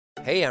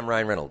Hey, I'm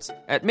Ryan Reynolds.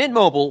 At Mint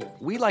Mobile,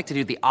 we like to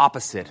do the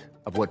opposite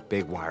of what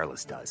Big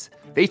Wireless does.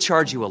 They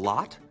charge you a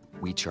lot,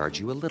 we charge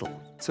you a little.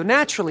 So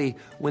naturally,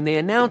 when they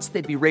announced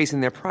they'd be raising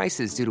their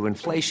prices due to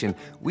inflation,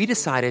 we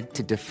decided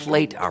to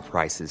deflate our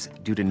prices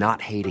due to not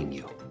hating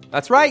you.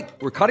 That's right.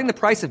 We're cutting the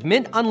price of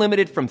Mint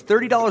Unlimited from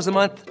 $30 a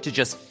month to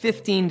just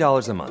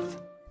 $15 a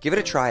month. Give it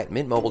a try at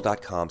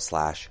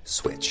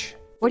mintmobile.com/switch.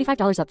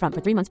 $45 up front for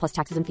 3 months plus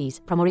taxes and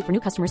fees. Promo rate for new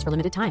customers for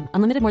limited time.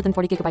 Unlimited more than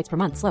 40 gigabytes per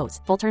month. Slows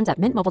full terms at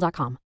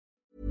mintmobile.com.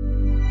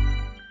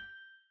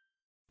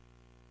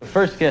 The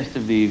first guest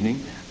of the evening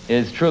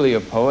is truly a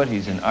poet.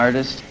 He's an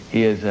artist.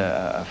 He is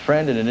a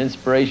friend and an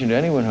inspiration to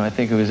anyone who I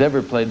think who has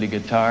ever played the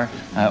guitar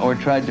or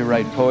tried to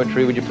write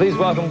poetry. Would you please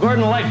welcome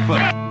Gordon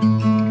Lightfoot?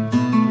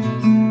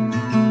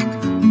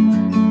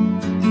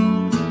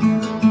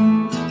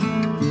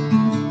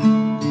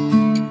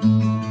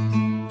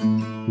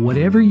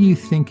 Whatever you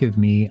think of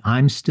me,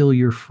 I'm still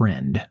your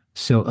friend.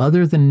 So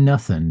other than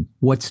nothing,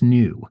 what's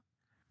new?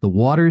 The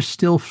water's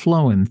still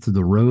flowing through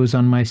the rose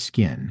on my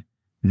skin.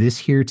 This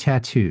here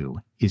tattoo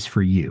is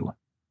for you.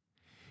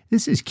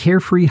 This is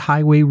Carefree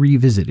Highway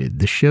Revisited,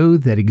 the show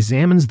that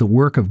examines the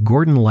work of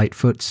Gordon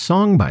Lightfoot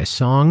song by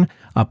song,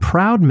 a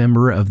proud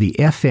member of the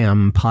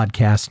FM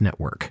Podcast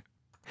Network.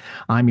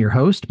 I'm your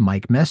host,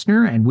 Mike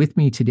Messner, and with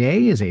me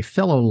today is a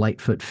fellow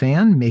Lightfoot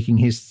fan making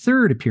his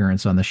third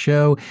appearance on the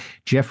show,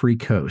 Jeffrey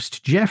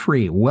Coast.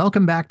 Jeffrey,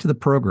 welcome back to the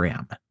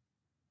program.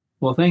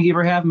 Well, thank you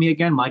for having me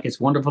again, Mike.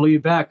 It's wonderful to be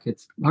back.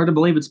 It's hard to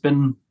believe it's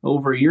been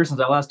over a year since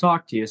I last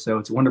talked to you, so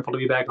it's wonderful to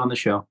be back on the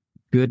show.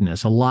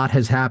 Goodness, a lot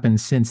has happened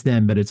since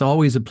then, but it's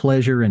always a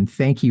pleasure, and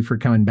thank you for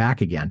coming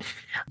back again.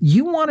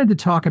 You wanted to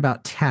talk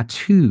about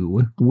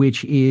Tattoo,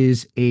 which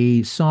is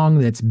a song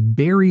that's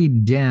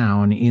buried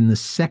down in the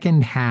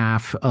second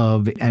half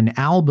of an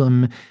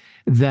album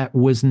that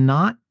was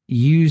not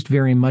used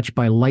very much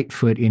by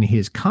Lightfoot in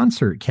his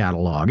concert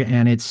catalog,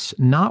 and it's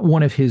not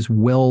one of his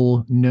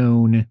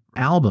well-known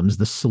albums,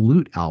 the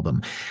Salute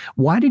album.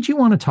 Why did you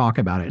want to talk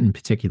about it in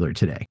particular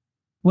today?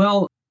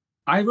 Well,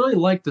 I really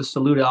like the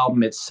Salute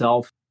album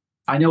itself.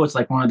 I know it's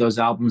like one of those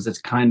albums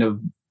that's kind of,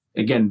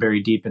 again,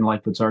 very deep in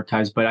Lightfoot's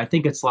archives, but I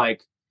think it's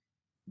like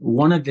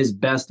one of his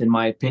best, in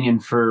my opinion,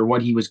 for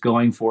what he was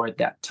going for at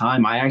that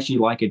time. I actually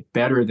like it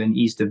better than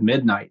East of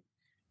Midnight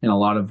in a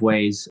lot of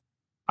ways.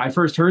 I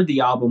first heard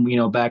the album,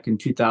 back in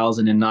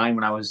 2009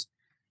 when I was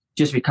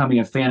just becoming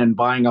a fan and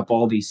buying up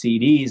all these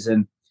CDs.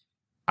 And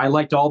I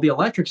liked all the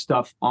electric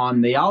stuff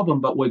on the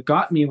album. But what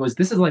got me was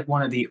this is like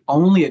one of the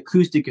only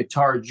acoustic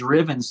guitar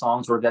driven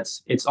songs where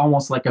it's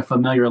almost like a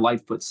familiar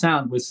Lightfoot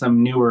sound with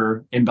some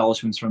newer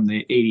embellishments from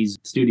the 80s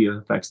studio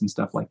effects and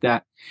stuff like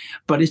that.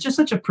 But it's just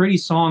such a pretty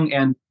song.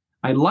 And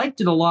I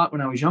liked it a lot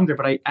when I was younger,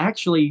 but I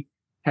actually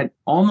had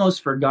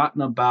almost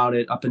forgotten about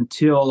it up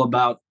until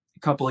about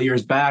couple of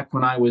years back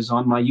when I was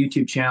on my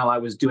YouTube channel. I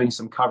was doing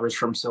some covers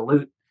from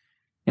Salute,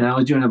 and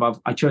I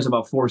chose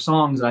about 4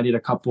 songs, and I did a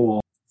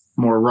couple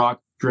more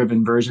rock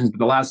driven versions, but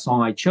the last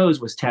song I chose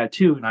was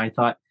Tattoo. And I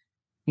thought,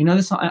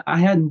 this song, I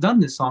hadn't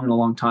done this song in a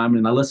long time,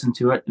 and I listened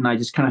to it and I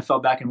just kind of fell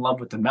back in love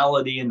with the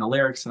melody and the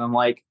lyrics, and I'm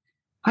like,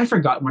 I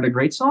forgot what a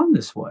great song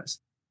this was.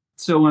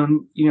 So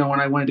when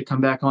I wanted to come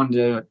back on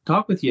to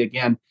talk with you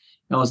again,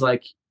 I was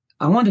like,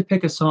 I wanted to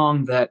pick a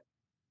song that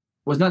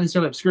was not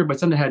necessarily obscure, but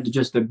something that had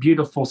just a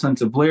beautiful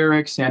sense of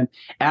lyrics. And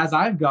as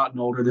I've gotten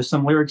older, there's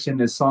some lyrics in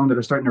this song that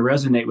are starting to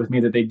resonate with me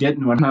that they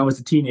didn't when I was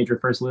a teenager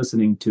first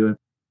listening to it.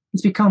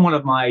 It's become one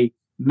of my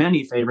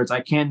many favorites.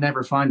 I can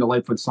never find a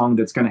Lightfoot song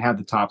that's going to have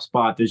the top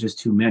spot. There's just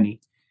too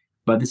many.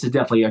 But this is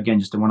definitely, again,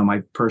 just one of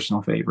my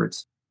personal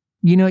favorites.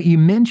 You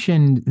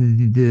mentioned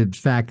the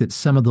fact that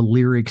some of the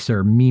lyrics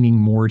are meaning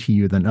more to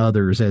you than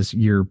others as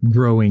you're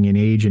growing in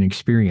age and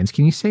experience.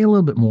 Can you say a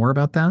little bit more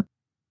about that?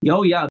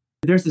 Oh, yeah.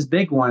 There's this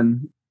big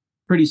one.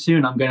 Pretty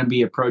soon, I'm going to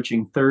be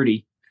approaching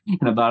 30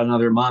 in about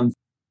another month.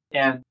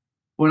 And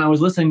when I was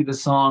listening to the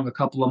song a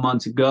couple of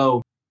months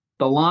ago,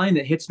 the line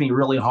that hits me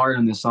really hard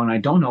on this song, I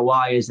don't know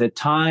why, is that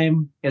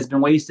time has been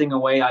wasting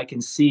away. I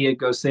can see it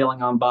go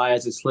sailing on by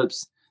as it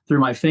slips through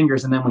my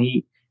fingers. And then when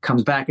he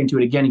comes back into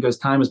it again, he goes,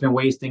 time has been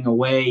wasting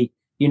away.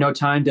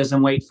 Time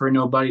doesn't wait for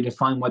nobody to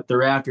find what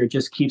they're after. It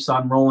just keeps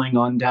on rolling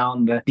on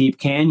down the deep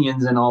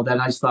canyons and all that.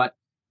 And I just thought,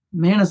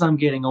 man, as I'm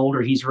getting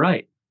older, he's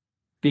right.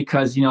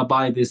 Because,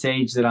 by this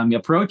age that I'm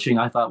approaching,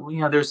 I thought,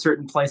 there's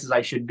certain places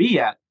I should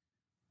be at,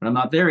 but I'm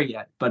not there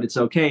yet. But it's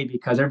okay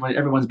because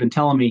everyone's been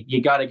telling me,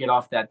 you got to get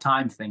off that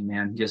time thing,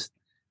 man. Just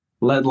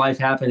let life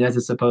happen as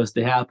it's supposed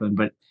to happen.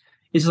 But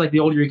it's just like the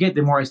older you get,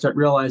 the more I start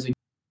realizing,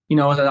 when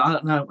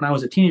I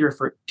was a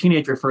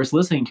teenager first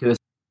listening to this,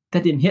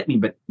 that didn't hit me.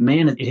 But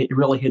man, it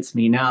really hits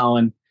me now.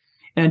 And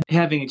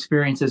having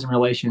experiences and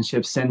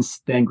relationships since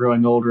then,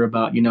 growing older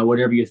about,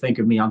 whatever you think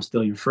of me, I'm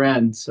still your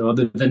friend. So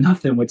other than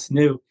nothing, what's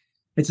new?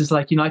 It's just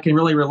like, I can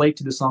really relate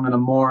to the song on a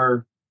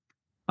more,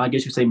 I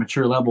guess you'd say,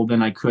 mature level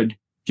than I could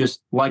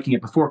just liking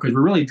it before. Because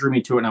what really drew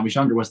me to it when I was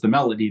younger was the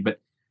melody.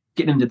 But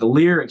getting into the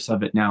lyrics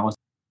of it now,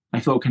 I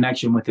feel a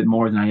connection with it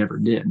more than I ever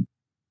did.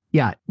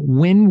 Yeah,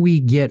 when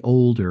we get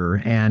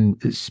older, and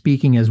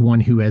speaking as one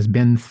who has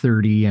been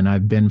 30 and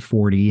I've been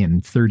 40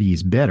 and 30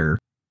 is better,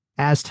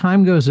 as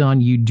time goes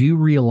on, you do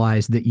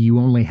realize that you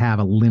only have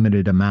a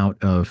limited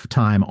amount of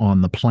time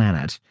on the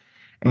planet,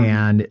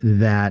 and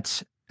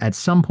that at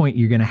some point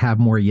you're going to have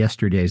more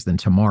yesterdays than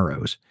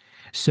tomorrows.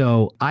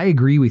 So I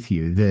agree with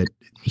you that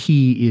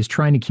he is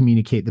trying to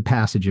communicate the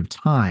passage of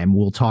time.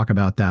 We'll talk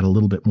about that a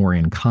little bit more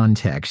in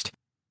context.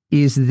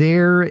 Is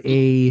there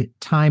a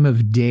time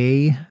of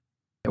day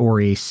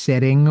or a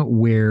setting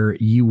where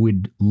you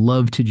would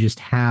love to just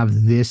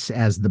have this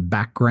as the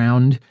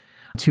background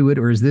to it?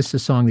 Or is this a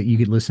song that you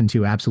could listen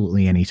to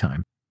absolutely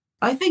anytime?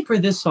 I think for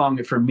this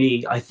song, for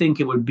me, I think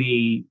it would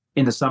be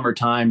in the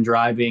summertime,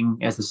 driving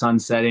as the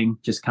sun's setting,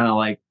 just kind of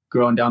like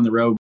going down the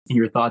road in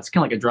your thoughts,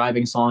 kind of like a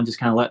driving song, just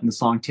kind of letting the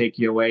song take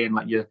you away and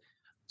let you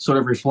sort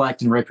of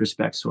reflect in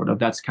retrospect, sort of.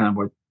 That's kind of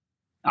what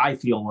I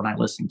feel when I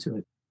listen to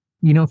it.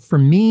 You know, for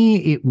me,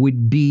 it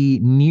would be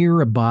near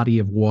a body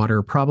of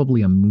water,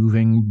 probably a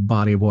moving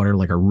body of water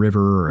like a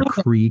river or a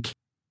creek,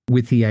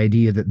 with the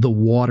idea that the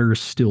water's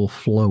still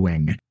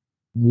flowing.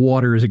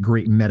 Water is a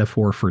great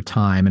metaphor for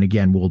time. And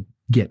again, we'll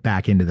get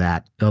back into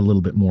that a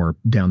little bit more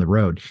down the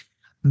road.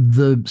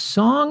 The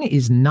song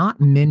is not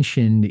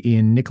mentioned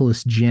in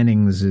Nicholas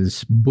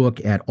Jennings's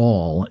book at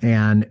all.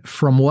 And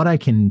from what I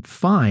can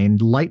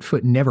find,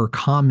 Lightfoot never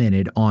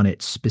commented on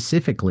it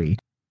specifically.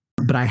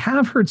 But I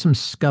have heard some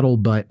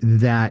scuttlebutt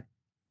that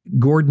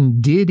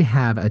Gordon did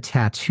have a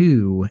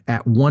tattoo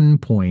at one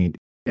point,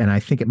 and I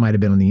think it might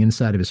have been on the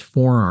inside of his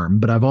forearm,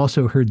 but I've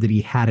also heard that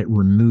he had it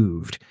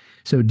removed.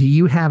 So do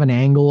you have an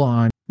angle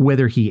on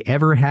whether he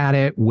ever had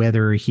it,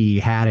 whether he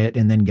had it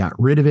and then got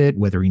rid of it,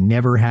 whether he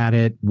never had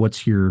it?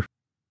 What's your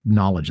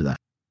knowledge of that?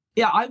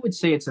 Yeah, I would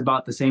say it's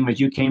about the same as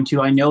you came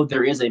to. I know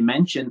there is a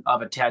mention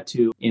of a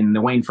tattoo in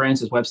the Wayne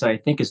Francis website. I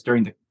think it's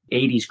during the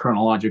 80s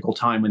chronological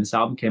time when this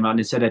album came out. And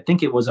it said, I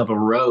think it was of a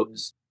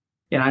rose.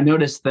 And I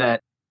noticed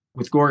that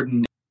with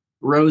Gordon,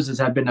 roses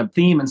have been a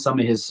theme in some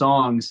of his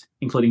songs,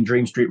 including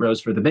Dream Street Rose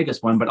for the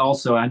biggest one. But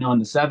also, I know in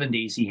the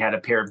 70s, he had a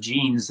pair of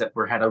jeans that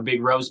had a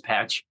big rose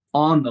patch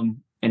on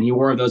them. And he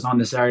wore those on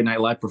the Saturday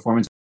Night Live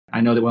performance. I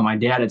know that when my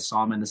dad had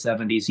saw him in the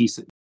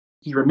 70s,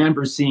 he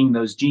remembers seeing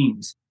those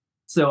jeans.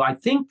 So I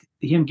think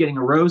him getting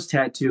a rose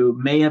tattoo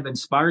may have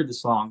inspired the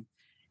song.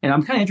 And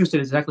I'm kind of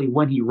interested exactly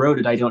when he wrote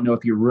it. I don't know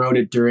if he wrote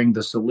it during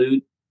the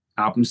Salute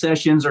album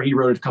sessions or he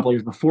wrote it a couple of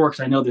years before,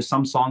 because I know there's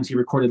some songs he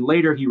recorded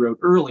later, he wrote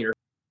earlier.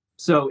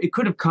 So it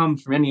could have come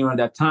from anyone at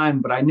that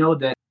time, but I know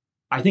that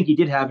I think he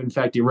did have, in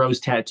fact, a rose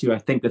tattoo. I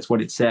think that's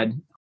what it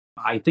said.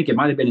 I think it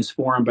might have been his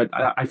forearm, but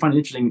I find it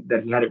interesting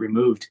that he had it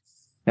removed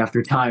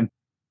after time.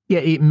 Yeah,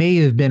 it may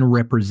have been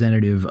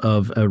representative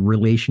of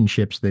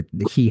relationships that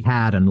he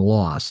had and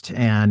lost.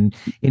 And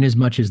in as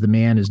much as the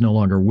man is no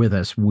longer with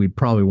us, we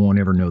probably won't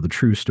ever know the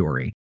true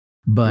story.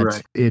 But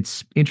right.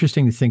 It's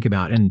interesting to think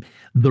about. And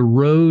the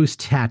rose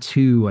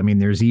tattoo, I mean,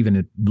 there's even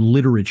a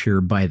literature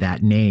by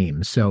that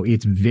name. So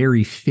it's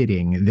very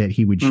fitting that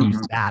he would choose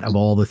that of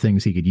all the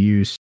things he could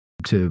use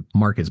to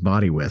mark his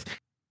body with.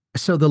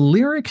 So the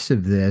lyrics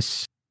of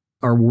this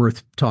are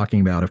worth talking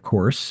about, of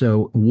course.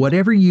 So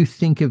whatever you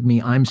think of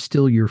me, I'm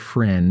still your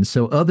friend.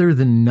 So other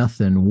than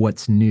nothing,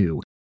 what's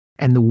new?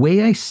 And the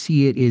way I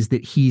see it is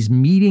that he's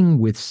meeting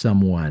with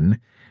someone,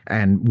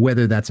 and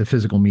whether that's a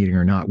physical meeting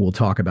or not, we'll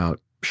talk about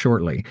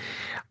shortly.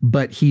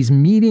 But he's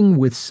meeting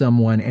with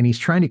someone and he's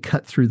trying to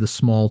cut through the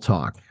small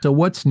talk. So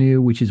what's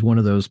new, which is one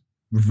of those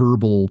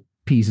verbal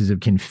pieces of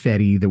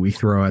confetti that we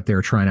throw out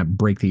there trying to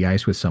break the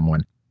ice with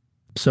someone.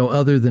 So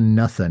other than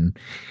nothing,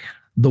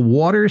 the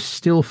water's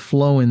still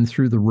flowing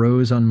through the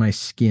rose on my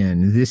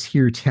skin. This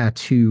here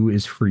tattoo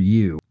is for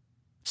you.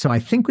 So I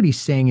think what he's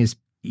saying is,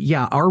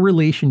 yeah, our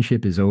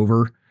relationship is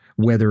over,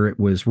 whether it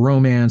was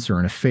romance or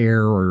an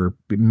affair or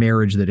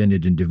marriage that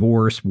ended in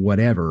divorce,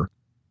 whatever,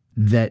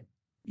 that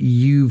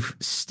you've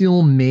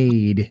still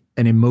made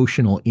an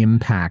emotional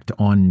impact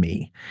on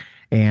me.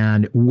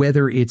 And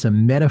whether it's a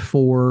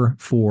metaphor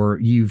for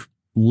you've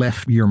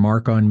left your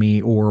mark on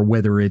me, or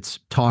whether it's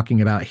talking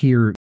about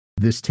here,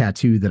 this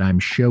tattoo that I'm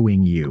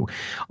showing you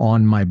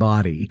on my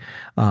body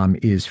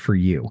is for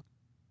you.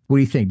 What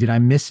do you think? Did I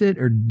miss it,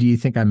 or do you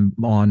think I'm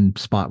on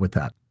spot with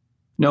that?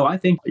 No, I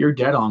think you're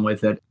dead on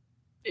with it.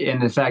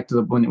 And in fact,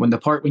 when the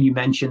part when you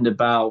mentioned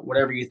about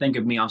whatever you think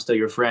of me, I'm still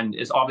your friend,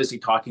 is obviously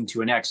talking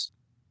to an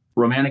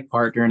ex-romantic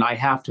partner. And I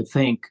have to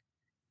think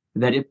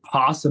that it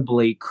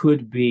possibly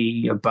could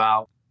be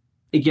about,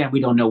 again, we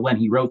don't know when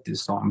he wrote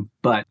this song,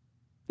 but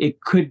it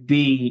could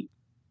be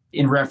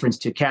in reference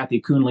to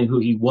Kathy Coonley, who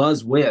he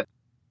was with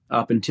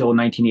up until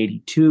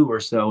 1982 or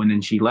so, and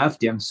then she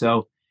left him.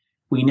 So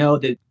we know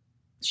that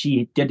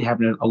she did have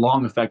a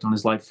long effect on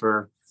his life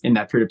in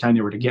that period of time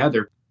they were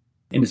together.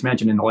 And it's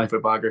mentioned in the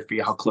Lightfoot biography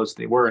how close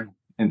they were.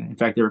 And in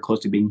fact, they were close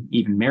to being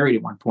even married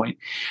at one point.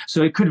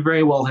 So it could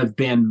very well have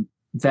been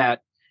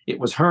that it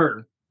was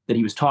her that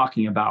he was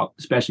talking about,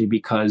 especially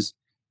because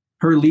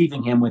her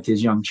leaving him with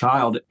his young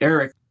child,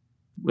 Eric,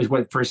 was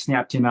what first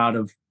snapped him out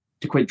of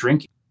to quit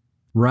drinking.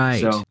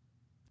 Right. So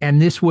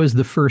And this was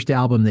the first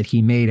album that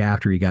he made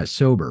after he got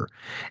sober.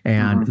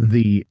 And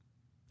the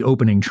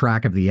opening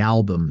track of the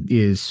album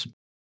is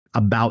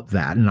about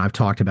that. And I've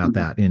talked about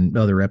that in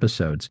other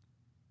episodes.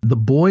 The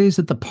boys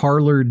at the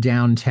parlor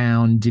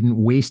downtown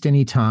didn't waste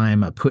any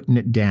time putting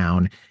it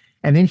down.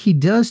 And then he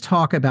does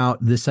talk about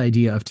this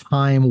idea of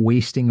time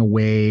wasting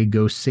away,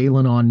 go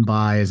sailing on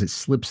by as it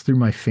slips through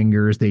my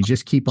fingers. They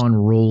just keep on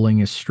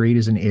rolling as straight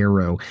as an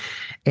arrow.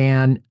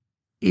 And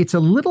it's a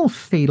little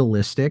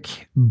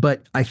fatalistic,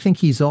 but I think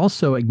he's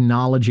also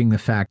acknowledging the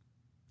fact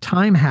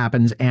time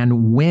happens,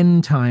 and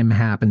when time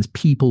happens,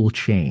 people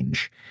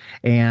change.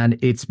 And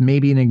it's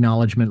maybe an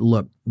acknowledgement,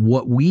 look,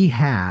 what we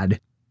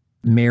had,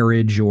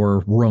 marriage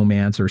or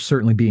romance or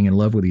certainly being in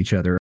love with each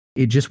other,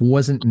 it just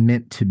wasn't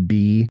meant to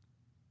be.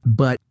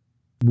 But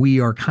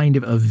we are kind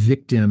of a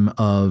victim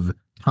of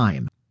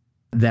time,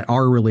 that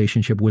our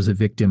relationship was a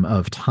victim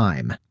of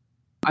time.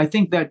 I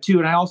think that too.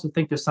 And I also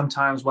think that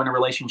sometimes when a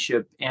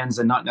relationship ends,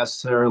 and not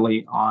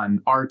necessarily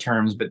on our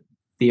terms, but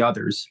the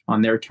others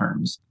on their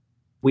terms,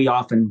 we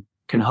often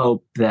can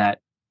hope that,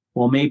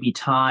 well, maybe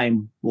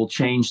time will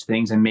change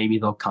things and maybe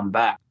they'll come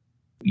back.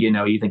 You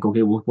think,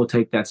 okay, we'll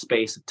take that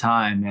space of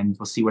time and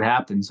we'll see what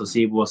happens.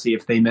 We'll see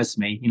if they miss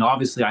me.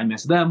 Obviously I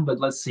miss them, but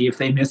let's see if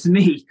they miss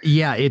me.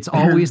 Yeah, it's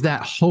always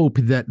that hope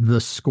that the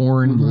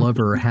scorned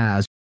lover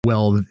has.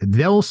 Well,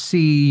 they'll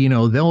see,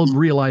 they'll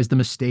realize the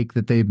mistake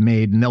that they've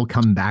made and they'll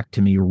come back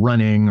to me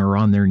running or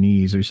on their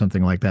knees or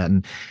something like that.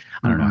 And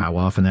I don't know how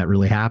often that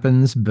really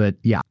happens, but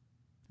yeah.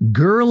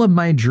 Girl of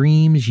my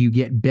dreams, you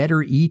get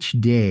better each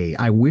day.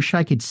 I wish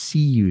I could see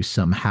you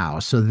somehow.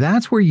 So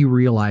that's where you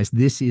realize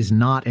this is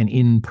not an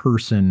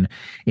in-person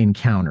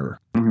encounter.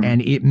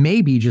 And it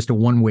may be just a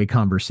one-way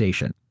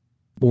conversation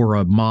or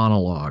a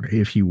monologue,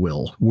 if you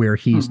will, where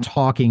he's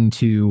talking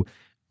to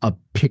a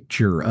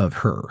picture of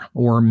her,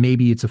 or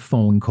maybe it's a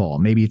phone call.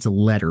 Maybe it's a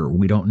letter.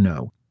 We don't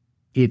know.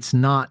 It's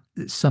not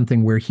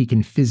something where he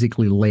can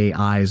physically lay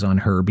eyes on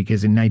her,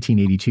 because in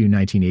 1982,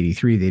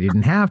 1983, they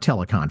didn't have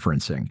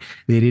teleconferencing.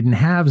 They didn't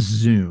have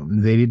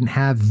Zoom. They didn't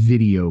have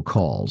video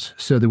calls.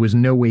 So there was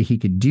no way he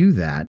could do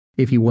that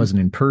if he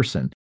wasn't in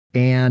person.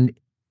 And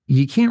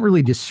you can't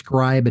really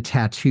describe a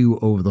tattoo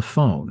over the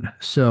phone.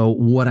 So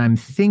what I'm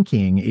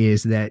thinking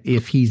is that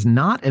if he's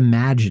not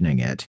imagining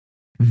it,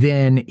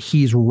 then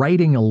he's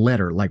writing a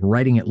letter, like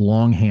writing it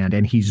longhand,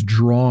 and he's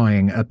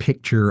drawing a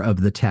picture of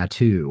the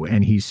tattoo.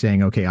 And he's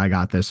saying, okay, I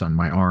got this on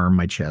my arm,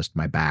 my chest,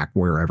 my back,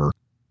 wherever,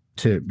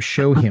 to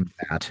show him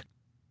that.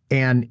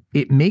 And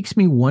it makes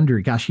me wonder,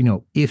 gosh,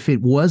 if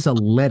it was a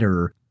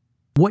letter,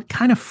 what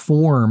kind of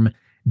form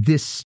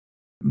this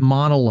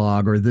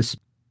monologue or this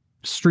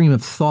stream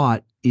of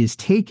thought is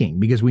taking,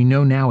 because we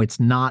know now it's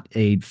not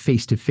a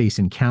face-to-face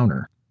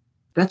encounter.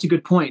 That's a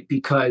good point,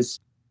 because,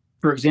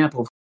 for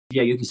example,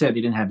 yeah, like you said,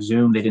 they didn't have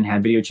Zoom, they didn't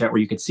have video chat where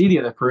you could see the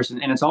other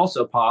person. And it's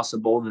also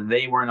possible that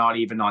they were not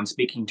even on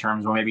speaking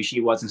terms, or maybe she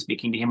wasn't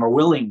speaking to him or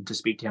willing to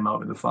speak to him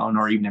over the phone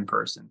or even in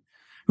person,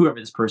 whoever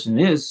this person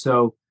is.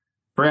 So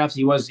perhaps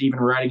he was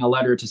even writing a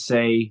letter to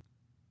say,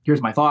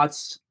 here's my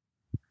thoughts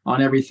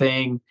on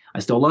everything. I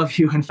still love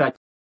you. In fact,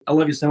 I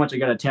love you so much, I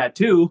got a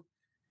tattoo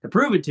to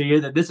prove it to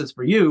you that this is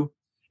for you.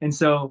 And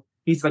so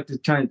he's like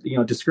trying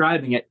to,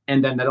 describing it.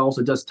 And then that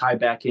also does tie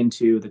back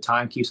into the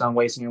time keeps on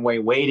wasting away,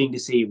 waiting to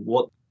see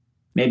what.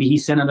 Maybe he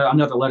sent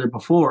another letter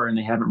before and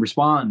they haven't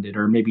responded,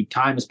 or maybe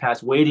time has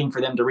passed waiting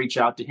for them to reach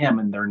out to him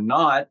and they're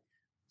not.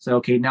 So,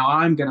 okay, now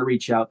I'm going to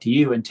reach out to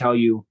you and tell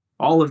you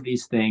all of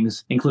these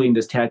things, including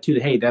this tattoo,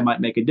 that, hey, that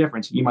might make a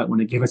difference. You might want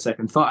to give a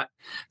second thought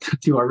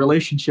to our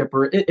relationship,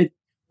 or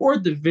or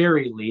at the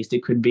very least,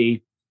 it could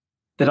be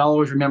that I'll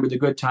always remember the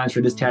good times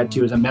for this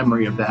tattoo as a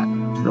memory of that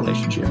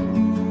relationship.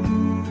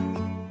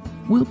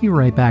 We'll be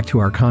right back to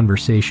our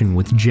conversation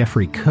with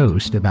Jeffrey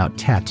Coast about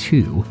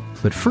Tattoo,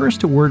 but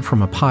first a word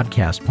from a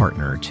podcast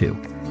partner or two.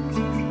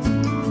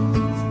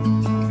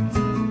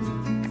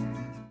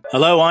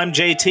 Hello, I'm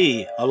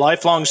JT, a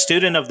lifelong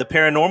student of the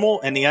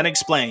paranormal and the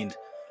unexplained.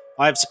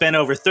 I've spent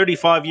over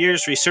 35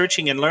 years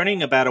researching and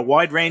learning about a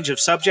wide range of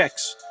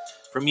subjects,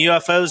 from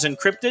UFOs and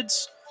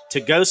cryptids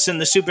to ghosts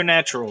and the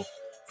supernatural,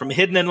 from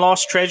hidden and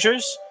lost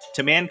treasures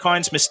to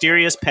mankind's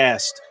mysterious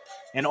past,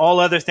 and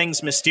all other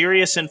things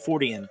mysterious and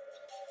Fortean.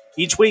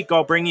 Each week,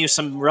 I'll bring you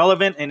some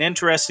relevant and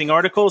interesting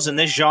articles in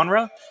this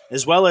genre,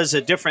 as well as a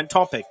different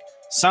topic.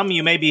 Some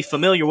you may be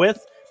familiar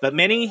with, but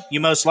many you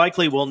most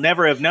likely will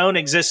never have known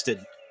existed.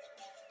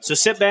 So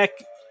sit back,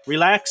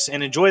 relax,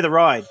 and enjoy the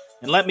ride,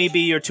 and let me be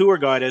your tour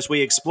guide as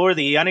we explore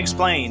the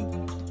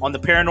unexplained on the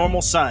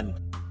Paranormal Sun.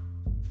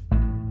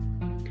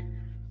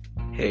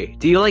 Hey,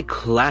 do you like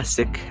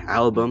classic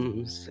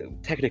albums?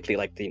 Technically,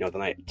 like the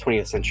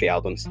 20th century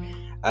albums.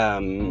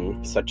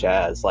 Such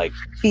as like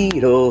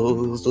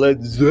Beatles,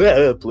 Led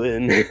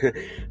Zeppelin,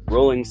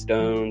 Rolling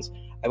Stones.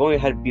 I've only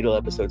had Beatle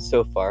episodes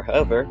so far,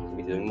 however, I'll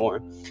be doing more.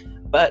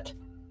 But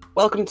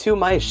welcome to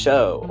my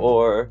show,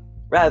 or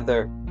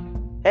rather,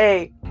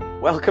 hey,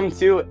 welcome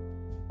to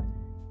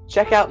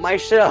check out my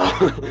show.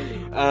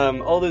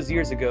 All those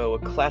years ago, a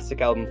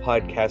classic album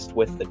podcast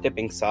with the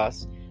dipping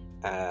sauce.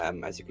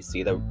 as you can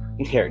see, the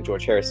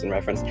George Harrison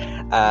reference.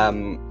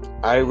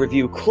 I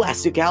review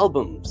classic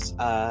albums,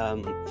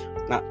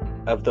 not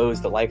of those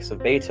the likes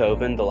of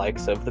Beethoven, the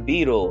likes of the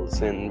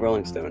Beatles and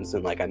Rolling Stones,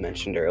 and like I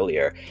mentioned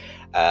earlier,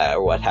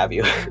 or what have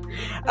you.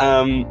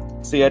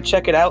 So yeah,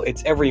 check it out.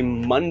 It's every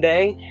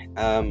Monday.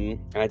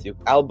 I do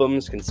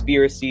albums,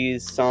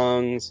 conspiracies,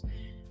 songs,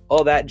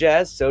 all that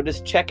jazz. So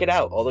just check it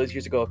out. All those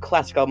years ago, a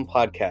classic album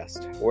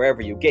podcast,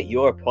 wherever you get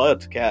your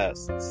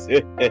podcasts.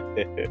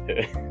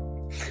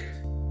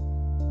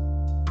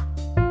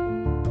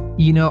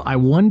 You know, I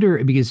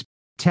wonder, because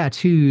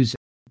tattoos,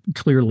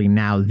 clearly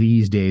now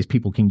these days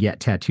people can get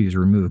tattoos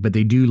removed, but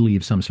they do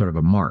leave some sort of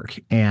a mark.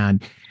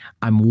 And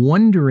I'm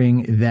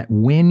wondering that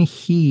when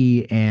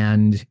he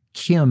and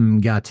Kim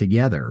got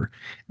together,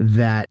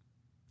 that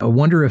I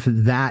wonder if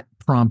that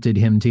prompted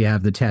him to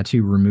have the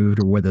tattoo removed,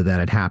 or whether that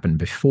had happened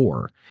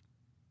before.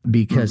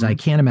 Because I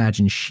can't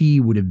imagine she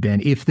would have been,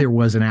 if there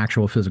was an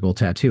actual physical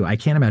tattoo, I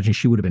can't imagine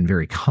she would have been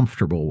very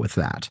comfortable with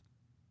that.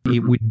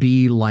 It would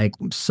be like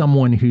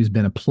someone who's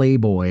been a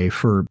playboy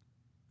for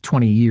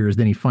 20 years,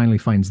 then he finally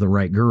finds the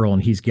right girl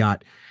and he's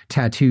got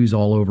tattoos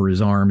all over his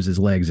arms, his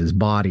legs, his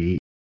body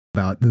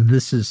about,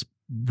 this is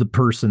the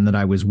person that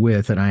I was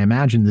with. And I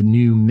imagine the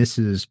new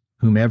Mrs.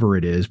 whomever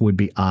it is would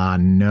be,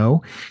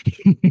 no,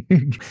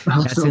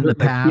 that's in the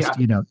past.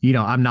 Yeah. You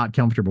know, I'm not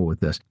comfortable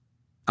with this.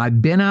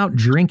 I've been out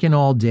drinking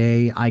all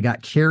day. I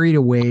got carried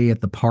away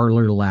at the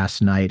parlor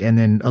last night. And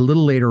then a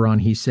little later on,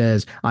 he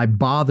says, I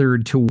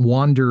bothered to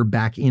wander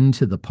back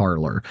into the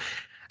parlor.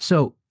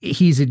 So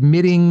he's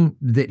admitting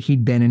that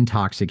he'd been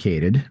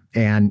intoxicated.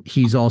 And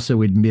he's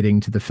also admitting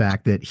to the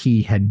fact that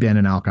he had been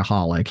an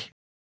alcoholic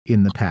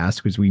in the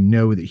past, because we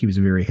know that he was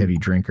a very heavy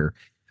drinker.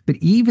 But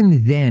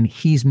even then,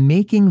 he's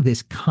making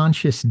this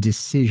conscious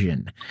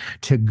decision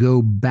to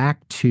go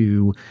back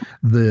to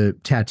the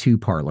tattoo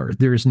parlor.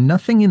 There's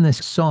nothing in this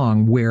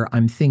song where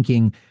I'm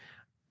thinking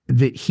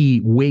that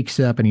he wakes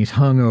up and he's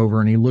hungover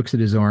and he looks at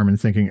his arm and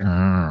thinking,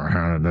 oh,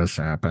 how did this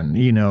happen?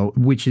 You know,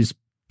 which is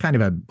kind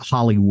of a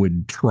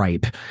Hollywood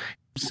tripe.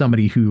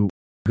 Somebody who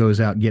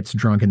goes out, gets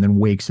drunk, and then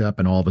wakes up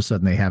and all of a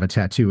sudden they have a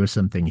tattoo of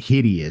something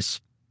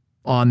hideous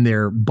on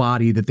their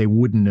body that they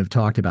wouldn't have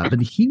talked about. But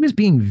he was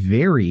being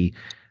very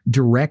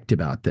direct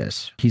about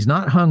this. He's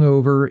not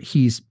hungover.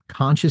 He's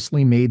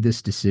consciously made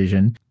this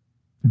decision.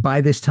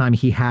 By this time,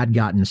 he had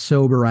gotten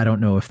sober. I don't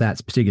know if that's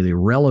particularly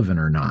relevant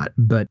or not,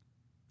 but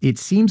it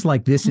seems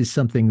like this is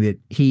something that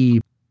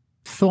he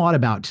thought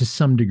about to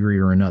some degree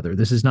or another.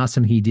 This is not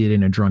something he did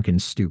in a drunken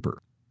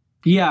stupor.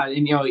 Yeah,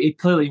 and it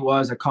clearly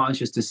was a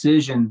conscious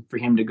decision for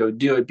him to go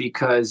do it,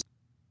 because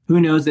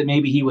who knows that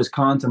maybe he was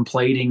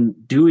contemplating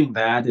doing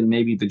that, and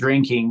maybe the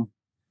drinking,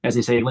 as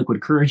they say,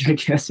 liquid courage, I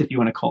guess, if you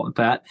want to call it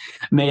that,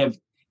 may have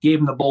gave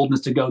him the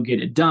boldness to go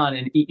get it done.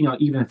 And,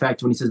 even in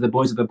fact, when he says the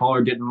boys at the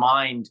parlor didn't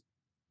mind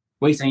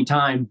wasting any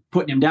time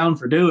putting him down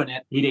for doing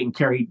it, he didn't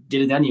care. He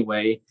did it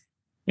anyway.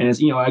 And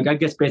it's, I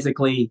guess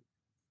basically,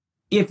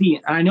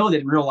 I know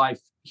that in real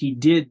life, he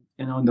did,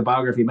 in the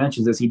biography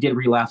mentions this, he did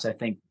relapse, I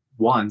think,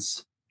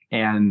 once.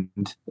 And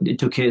it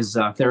took his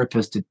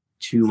therapist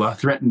to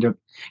threaten to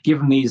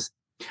give him these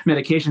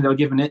medications that would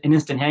give him an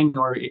instant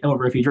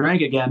hangover if he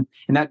drank again.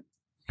 And that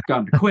got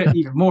him to quit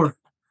even more.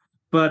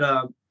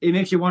 But it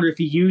makes you wonder if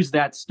he used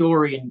that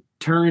story and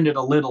turned it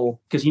a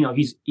little, because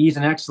he's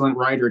an excellent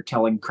writer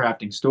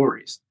crafting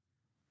stories,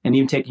 and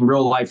even taking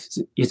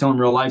his own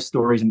real life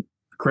stories and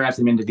crafts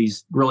them into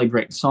these really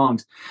great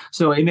songs.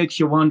 So it makes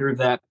you wonder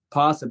that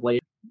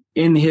possibly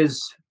in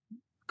his,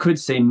 could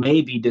say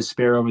maybe,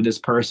 despair over this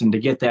person, to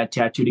get that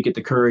tattoo, to get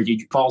the courage,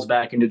 he falls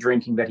back into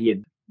drinking that he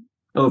had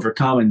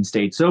overcome and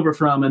stayed sober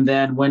from, and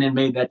then went and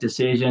made that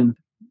decision.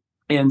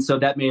 And so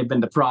that may have been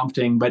the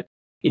prompting, but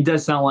it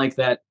does sound like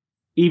that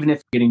even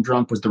if getting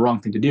drunk was the wrong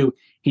thing to do,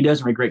 he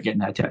doesn't regret getting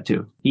that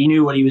tattoo. He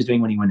knew what he was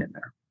doing when he went in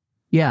there.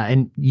 Yeah.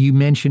 And you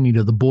mentioned,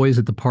 the boys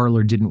at the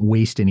parlor didn't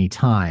waste any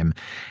time.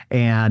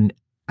 And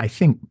I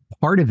think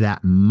part of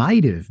that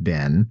might have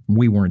been,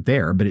 we weren't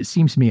there, but it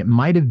seems to me it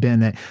might have been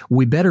that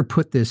we better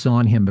put this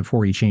on him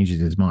before he changes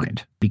his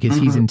mind, because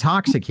he's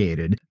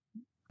intoxicated.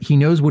 He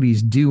knows what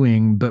he's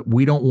doing, but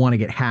we don't want to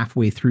get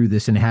halfway through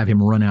this and have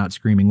him run out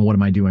screaming, what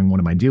am I doing? What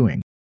am I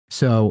doing?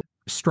 So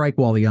strike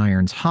while the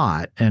iron's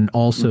hot. And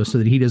also so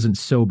that he doesn't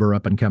sober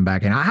up and come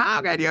back and,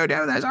 how can you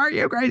do this? Are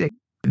you crazy?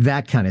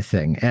 That kind of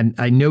thing. And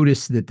I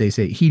noticed that they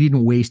say he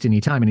didn't waste any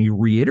time, and he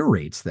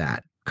reiterates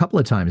that a couple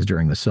of times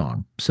during the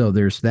song. So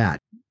there's that.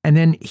 And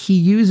then he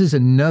uses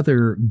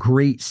another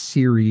great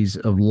series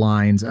of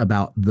lines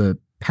about the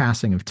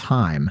passing of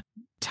time.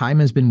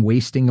 Time has been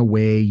wasting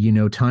away.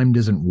 Time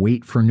doesn't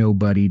wait for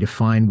nobody to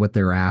find what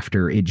they're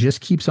after. It just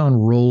keeps on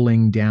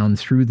rolling down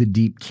through the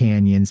deep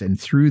canyons and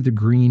through the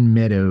green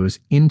meadows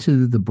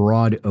into the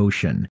broad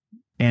ocean.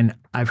 And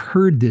I've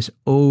heard this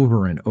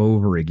over and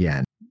over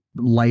again.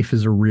 Life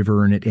is a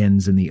river and it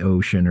ends in the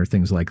ocean, or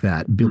things like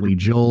that. Billy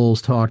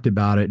Joel's talked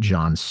about it.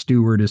 Jon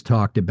Stewart has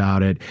talked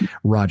about it.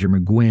 Roger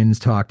McGuinn's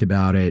talked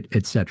about it,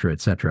 et cetera,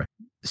 et cetera.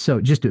 So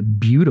just a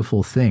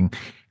beautiful thing.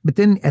 But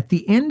then at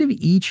the end of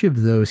each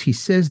of those, he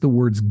says the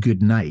words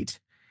good night.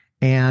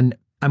 And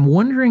I'm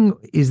wondering,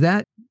 is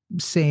that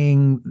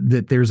saying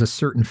that there's a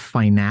certain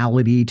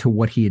finality to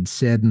what he had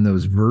said in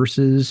those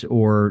verses,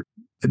 or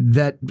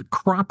that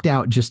cropped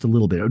out just a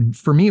little bit?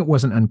 For me, it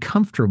wasn't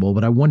uncomfortable,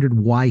 but I wondered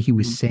why he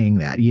was saying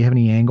that. Do you have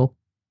any angle?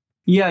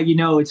 Yeah,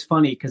 it's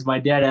funny because my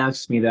dad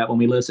asks me that when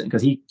we listen,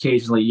 because he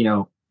occasionally,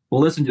 will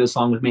listen to the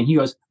song with me. And he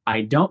goes,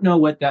 I don't know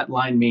what that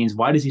line means.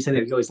 Why does he say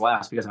that? He always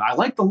laughs because I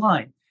like the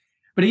line.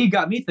 But he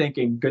got me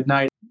thinking, good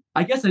night.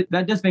 I guess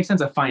that does make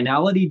sense. A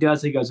finality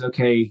does. He goes,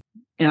 okay.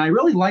 And I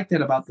really like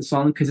that about the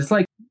song because it's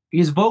like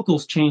his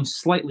vocals change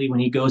slightly when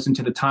he goes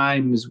into the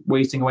time is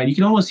wasting away. You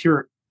can almost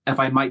hear, if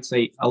I might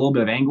say, a little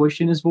bit of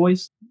anguish in his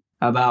voice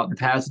about the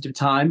passage of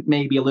time,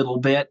 maybe a little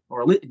bit,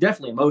 or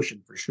definitely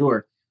emotion for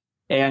sure.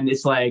 And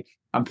it's like,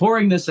 I'm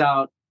pouring this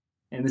out,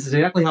 and this is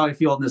exactly how I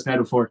feel in this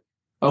metaphor.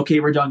 Okay,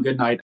 we're done. Good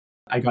night.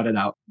 I got it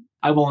out.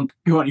 I won't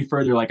go any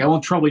further. Like, I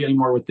won't trouble you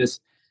anymore with this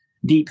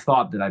deep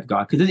thought that I've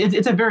got, because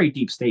it's a very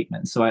deep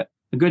statement. So a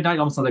good night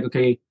almost sounds like,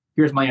 okay,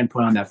 here's my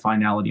input on that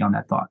finality on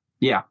that thought.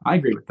 Yeah, I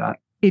agree with that.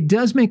 It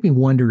does make me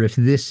wonder if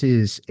this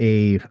is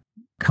a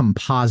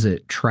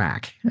composite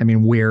track. I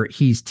mean, where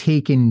he's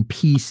taken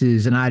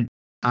pieces, and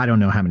I don't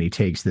know how many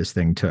takes this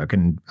thing took,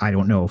 and I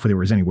don't know if there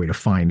was any way to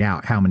find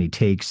out how many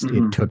takes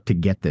it took to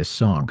get this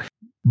song.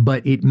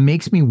 But it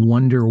makes me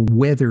wonder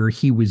whether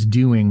he was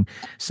doing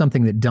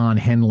something that Don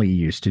Henley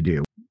used to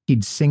do.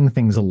 He'd sing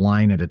things a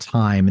line at a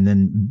time, and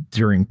then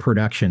during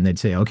production, they'd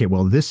say, okay,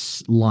 well,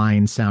 this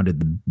line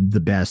sounded the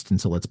best,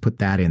 and so let's put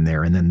that in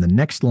there. And then the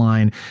next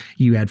line,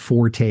 you had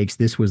 4 takes.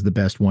 This was the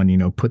best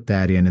one, put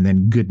that in. And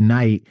then good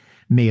night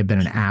may have been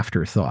an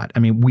afterthought. I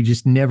mean, we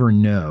just never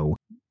know.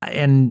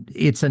 And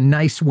it's a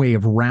nice way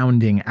of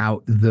rounding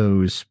out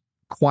those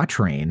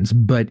quatrains,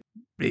 but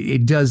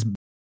it does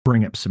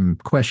bring up some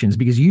questions,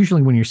 because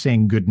usually when you're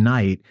saying good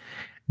night,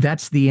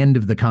 that's the end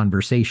of the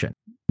conversation,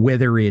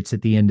 whether it's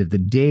at the end of the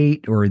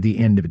date or the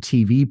end of a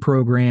TV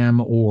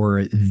program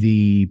or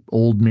the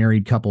old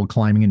married couple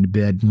climbing into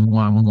bed,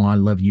 mwah,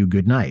 mwah, love you,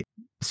 good night.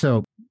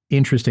 So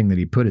interesting that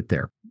he put it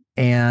there.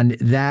 And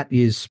that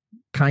is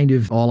kind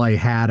of all I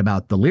had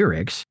about the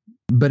lyrics,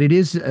 but it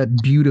is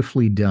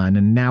beautifully done.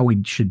 And now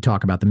we should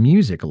talk about the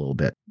music a little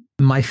bit.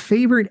 My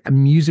favorite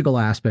musical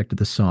aspect of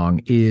the song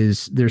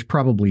is, there's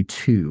probably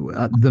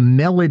 2. The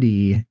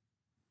melody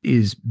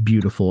is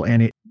beautiful,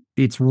 and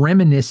it's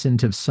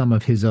reminiscent of some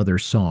of his other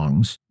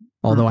songs,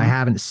 although I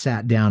haven't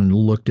sat down and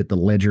looked at the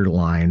ledger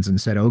lines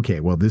and said, okay,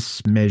 well,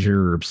 this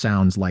measure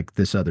sounds like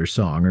this other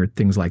song or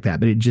things like that.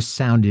 But it just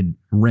sounded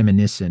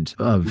reminiscent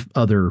of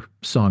other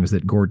songs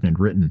that Gordon had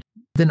written.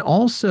 Then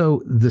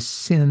also the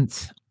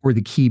synth or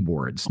the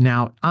keyboards.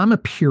 Now, I'm a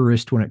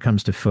purist when it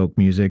comes to folk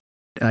music.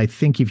 I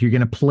think if you're going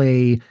to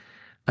play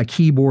a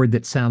keyboard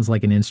that sounds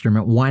like an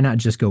instrument, why not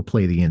just go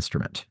play the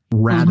instrument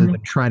rather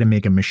than try to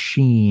make a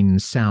machine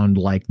sound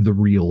like the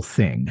real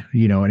thing?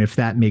 And if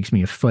that makes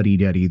me a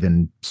fuddy-duddy,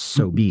 then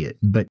so be it.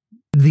 But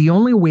the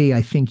only way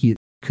I think it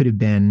could have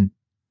been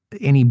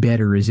any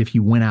better is if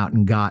you went out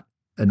and got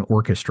an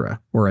orchestra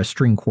or a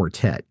string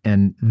quartet,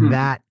 and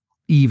that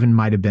even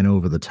might have been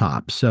over the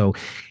top. So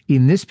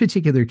in this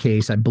particular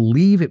case, I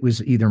believe it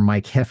was either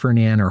Mike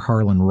Heffernan or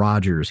Harlan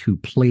Rogers who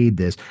played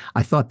this.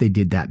 I thought they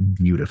did that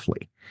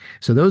beautifully.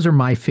 So those are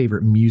my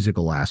favorite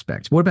musical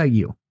aspects. What about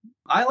you?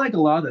 I like a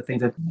lot of the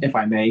things that, if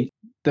I may,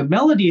 the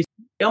melody,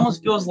 it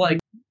almost feels like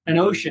an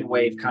ocean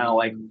wave, kind of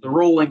like the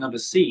rolling of the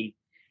sea.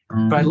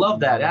 But I love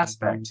that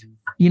aspect.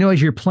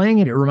 As you're playing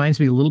it, it reminds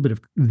me a little bit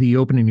of the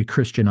opening to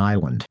Christian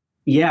Island.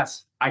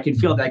 Yes, I can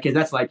feel that, because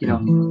that's like,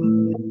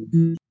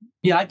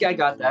 yeah, I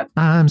got that.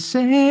 I'm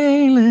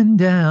sailing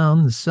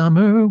down the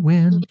summer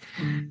wind.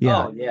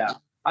 Yeah. Oh, yeah.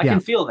 I can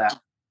feel that.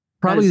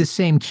 Probably the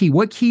same key.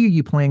 What key are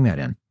you playing that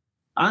in?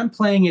 I'm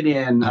playing it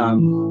in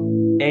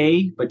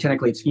A, but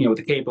technically it's, with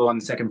the capo on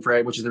the 2nd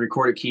fret, which is the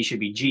recorded key, should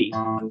be G.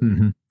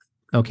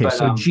 Okay, but,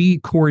 so G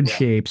chord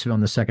shapes on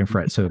the 2nd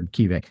fret, so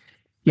key V.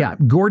 Yeah,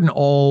 Gordon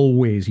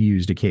always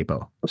used a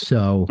capo,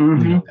 so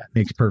that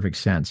makes perfect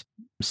sense.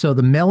 So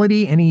the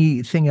melody,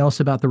 anything else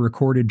about the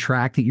recorded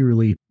track that you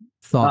really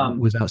thought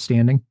was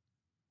outstanding?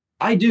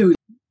 I do.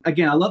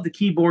 Again, I love the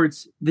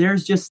keyboards. They're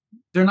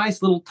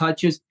nice little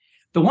touches.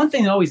 The one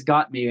thing that always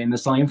got me in the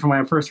song, even from when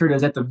I first heard it,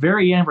 is at the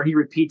very end where he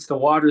repeats, the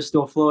water is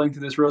still flowing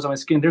through this rose on my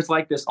skin. There's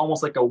like this,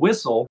 almost like a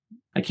whistle.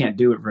 I can't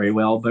do it very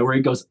well, but where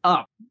it goes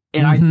up.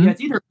 And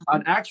it's either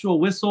an actual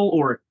whistle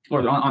or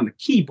on the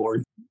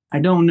keyboard. I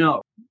don't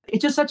know.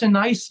 It's just such a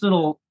nice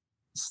little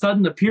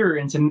sudden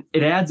appearance, and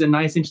it adds a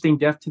nice, interesting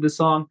depth to the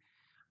song.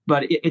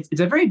 But it's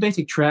a very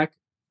basic track.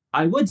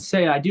 I would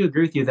say I do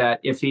agree with you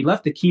that if he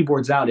left the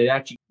keyboards out, it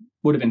actually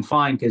would have been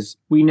fine, because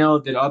we know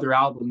that other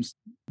albums,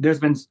 there's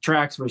been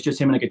tracks where it's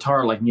just him and a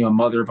guitar, like,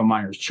 Mother of a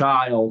Miner's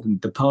Child and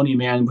The Pony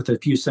Man, with a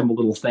few simple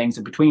little things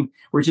in between,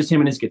 where it's just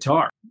him and his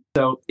guitar.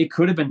 So it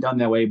could have been done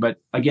that way. But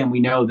again, we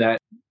know that,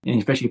 and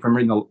especially from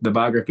reading the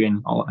biography,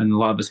 and a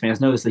lot of his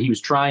fans know this, that he was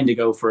trying to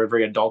go for a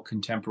very adult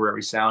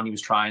contemporary sound. He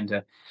was trying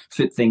to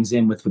fit things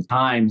in with the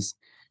times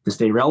to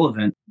stay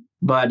relevant.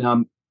 But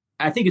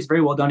I think it's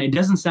very well done. It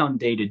doesn't sound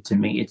dated to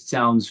me. It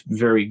sounds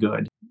very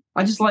good.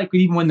 I just like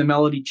even when the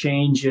melody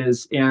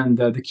changes and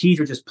the keys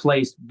are just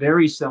placed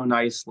very so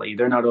nicely.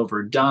 They're not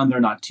overdone. They're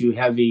not too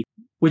heavy.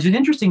 Which is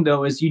interesting,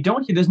 though, is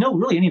there's no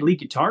really any lead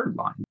guitar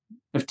line.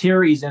 If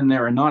Terry's in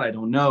there or not, I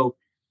don't know.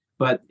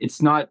 But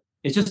it's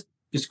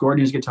just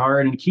Gordon's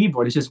guitar and a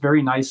keyboard. It's just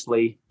very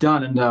nicely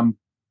done. And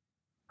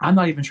I'm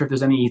not even sure if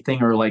there's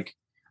anything or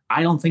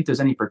I don't think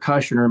there's any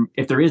percussion, or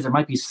if there is, there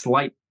might be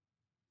slight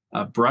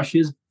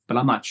brushes, but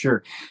I'm not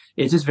sure.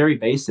 It's just very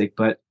basic,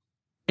 but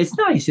it's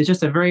nice. It's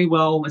just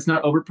it's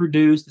not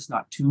overproduced. It's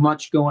not too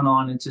much going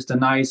on. It's just a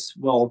nice,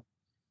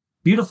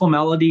 beautiful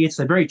melody. It's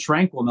a very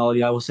tranquil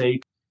melody, I will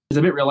say. It's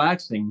a bit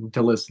relaxing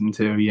to listen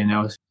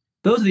to,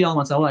 Those are the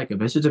elements I like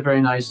of it. It's just a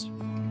very nice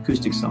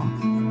acoustic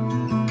song.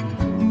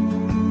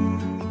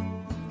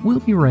 We'll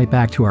be right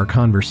back to our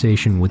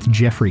conversation with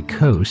Jeffrey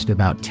Coast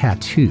about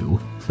Tattoo,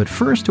 but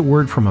first a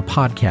word from a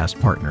podcast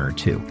partner or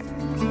two.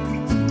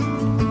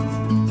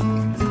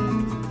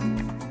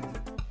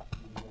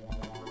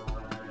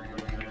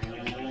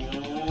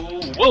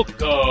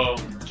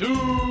 Welcome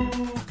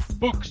to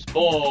Books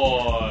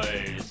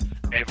Boys.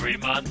 Every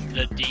month,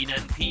 the Dean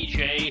and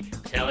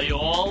PJ tell you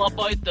all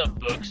about the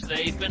books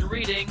they've been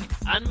reading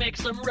and make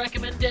some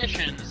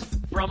recommendations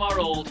from our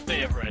old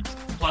favorites,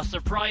 plus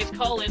surprise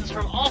call-ins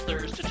from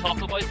authors to talk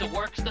about the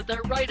works that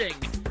they're writing,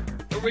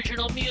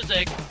 original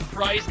music,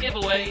 prize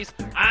giveaways,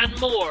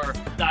 and more.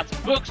 That's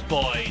Books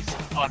Boys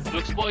on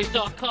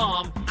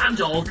booksboys.com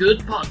and all good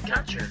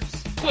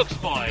podcatchers. Books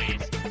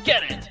Boys.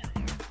 Get it.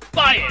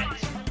 Buy it.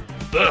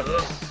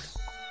 Books.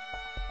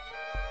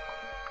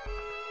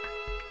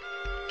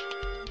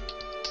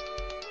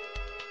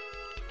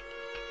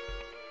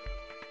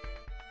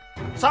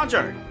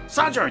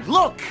 Sanjo,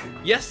 look!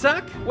 Yes,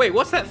 Zach? Wait,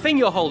 what's that thing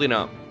you're holding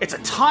up? It's a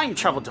time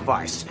travel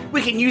device.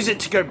 We can use it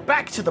to go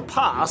back to the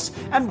past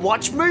and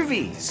watch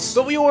movies.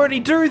 But we already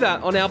do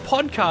that on our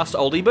podcast,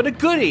 Oldie But a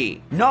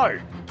Goodie. No.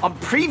 On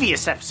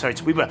previous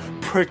episodes, we were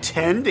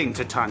pretending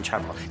to time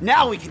travel.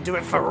 Now we can do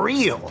it for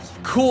real.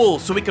 Cool,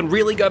 so we can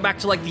really go back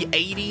to the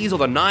 80s or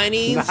the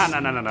 90s? No,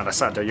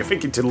 Sanjo, you're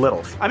thinking too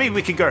little. I mean,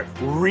 we could go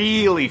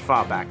really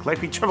far back,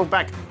 like we traveled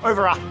back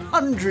over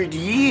 100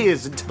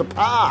 years into the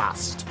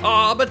past.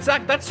 Oh, but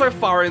Zach, that's so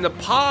far in the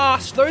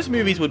past. Those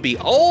movies would be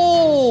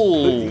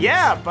old.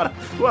 Yeah, but,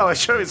 a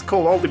show is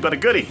called Oldie But a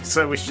Goodie,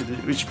 so we should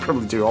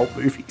probably do old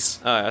movies.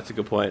 Oh, that's a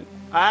good point.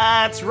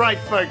 That's right,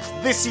 folks.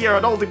 This year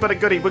on Oldie But a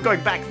Goodie, we're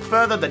going back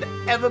further than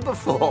ever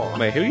before.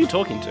 Wait, who are you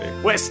talking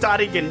to? We're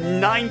starting in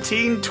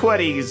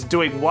 1920s,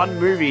 doing one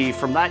movie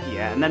from that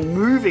year, and then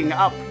moving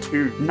up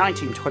to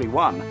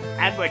 1921.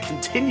 And we're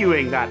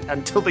continuing that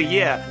until the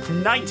year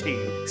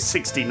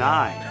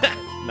 1969.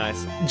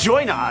 Nice.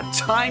 Join our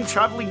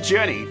time-traveling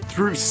journey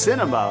through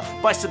cinema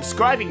by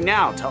subscribing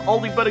now to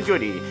Oldie But a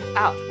Goodie,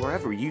 out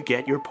wherever you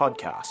get your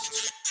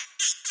podcasts.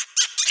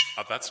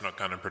 That's Not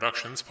Canon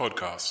Productions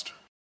podcast.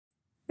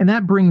 And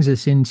that brings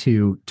us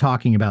into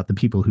talking about the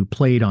people who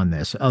played on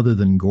this, other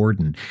than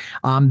Gordon.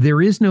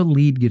 There is no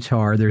lead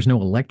guitar. There's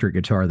no electric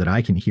guitar that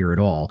I can hear at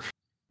all.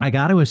 I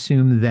got to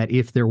assume that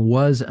if there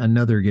was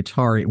another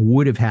guitar, it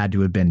would have had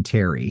to have been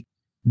Terry,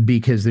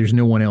 because there's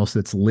no one else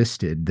that's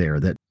listed there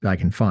that I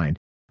can find.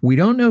 We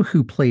don't know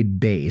who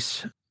played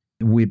bass.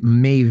 It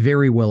may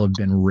very well have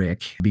been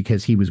Rick,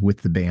 because he was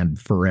with the band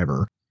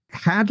forever.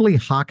 Hadley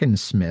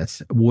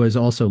Hawkinsmith was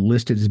also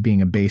listed as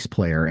being a bass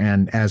player.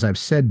 And as I've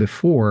said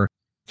before,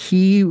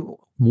 he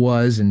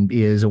was and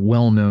is a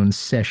well-known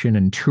session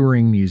and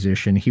touring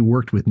musician. He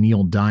worked with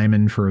Neil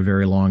Diamond for a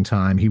very long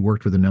time. He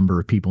worked with a number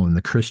of people in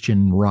the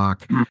Christian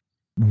rock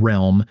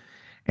realm.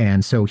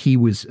 And so he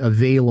was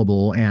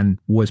available and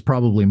was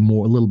probably a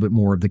little bit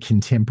more of the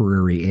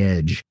contemporary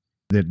edge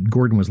that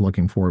Gordon was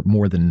looking for,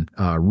 more than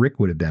Rick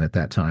would have been at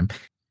that time.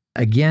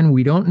 Again,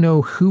 we don't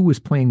know who was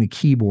playing the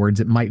keyboards.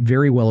 It might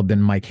very well have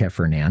been Mike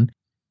Heffernan,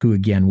 who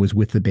again was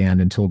with the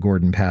band until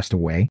Gordon passed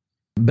away.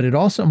 But it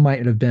also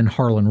might have been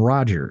Harlan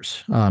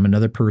Rogers,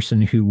 another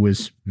person who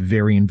was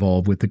very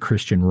involved with the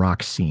Christian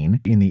rock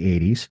scene in the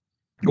 80s.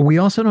 We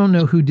also don't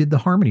know who did the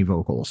harmony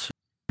vocals.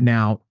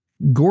 Now,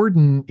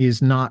 Gordon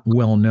is not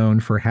well known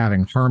for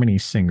having harmony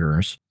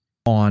singers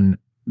on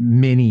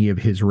many of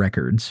his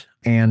records,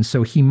 and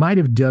so he might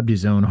have dubbed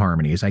his own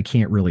harmonies. I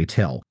can't really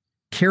tell.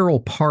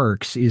 Carol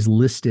Parks is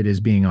listed as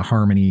being a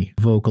harmony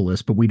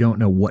vocalist, but we don't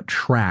know what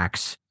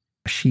tracks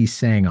she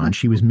sang on.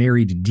 She was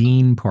married to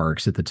Dean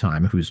Parks at the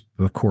time, who's,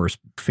 of course,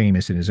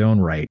 famous in his own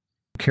right.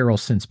 Carol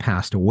since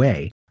passed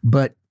away.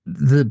 But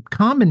the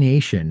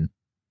combination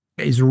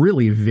is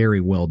really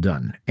very well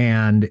done,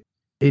 and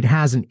it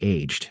hasn't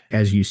aged,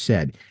 as you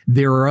said.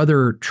 There are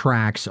other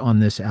tracks on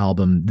this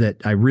album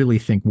that I really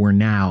think we're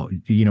now,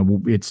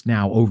 it's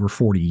now over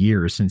 40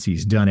 years since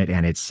he's done it,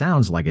 and it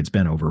sounds like it's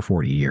been over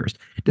 40 years.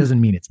 It doesn't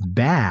mean it's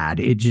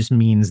bad. It just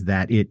means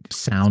that it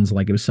sounds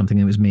like it was something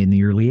that was made in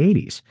the early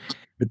 80s.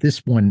 But this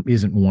one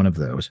isn't one of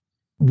those.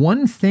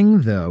 One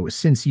thing, though,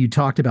 since you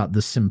talked about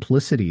the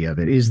simplicity of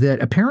it, is that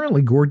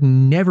apparently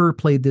Gordon never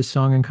played this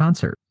song in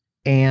concert.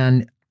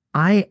 And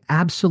I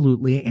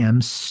absolutely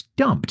am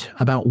stumped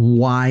about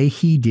why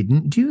he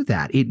didn't do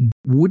that. It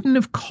wouldn't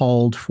have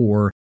called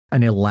for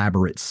an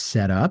elaborate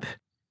setup.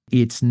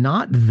 It's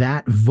not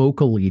that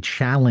vocally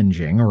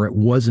challenging, or it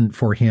wasn't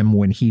for him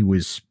when he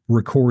was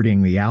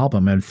recording the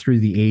album and through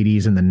the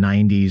 80s and the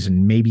 90s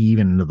and maybe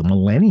even into the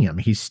millennium.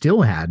 He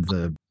still had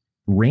the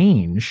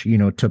range,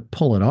 to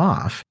pull it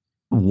off.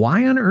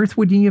 Why on earth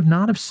would he have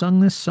not have sung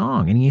this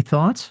song? Any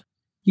thoughts?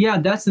 Yeah,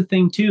 that's the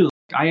thing too.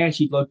 I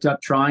actually looked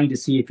up trying to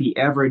see if he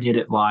ever did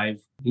it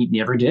live. He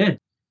never did.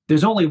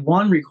 There's only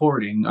one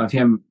recording of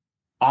him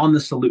on the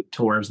Salute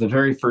tour. It was the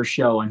very first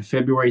show on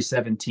February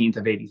 17th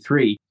of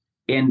 83.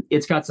 And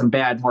it's got some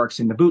bad marks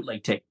in the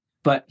bootleg tape.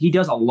 But he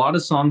does a lot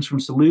of songs from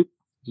Salute.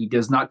 He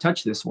does not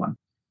touch this one.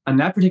 On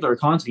that particular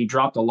concert, he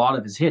dropped a lot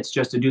of his hits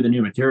just to do the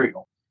new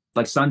material.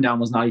 Like Sundown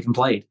was not even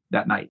played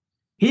that night.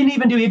 He didn't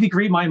even do If You Could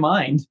Read My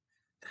Mind,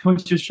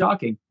 which is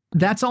shocking.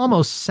 That's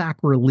almost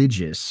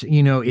sacrilegious, if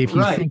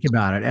you think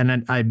about it.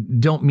 And I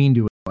don't mean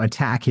to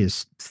attack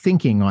his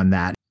thinking on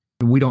that.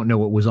 We don't know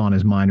what was on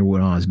his mind or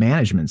what was on his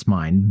management's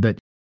mind, but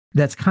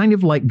that's kind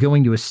of like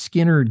going to a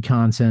Skynyrd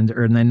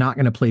concert and they're not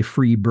going to play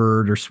Free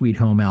Bird or Sweet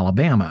Home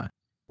Alabama,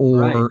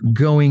 or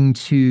going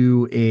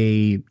to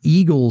a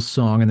Eagles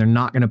song and they're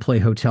not going to play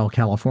Hotel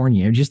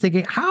California. You're just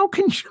thinking, how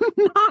can you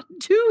not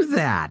do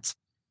that?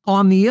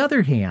 On the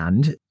other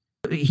hand,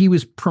 he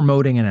was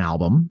promoting an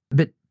album,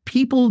 but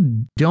people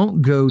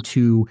don't go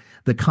to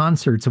the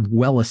concerts of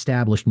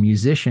well-established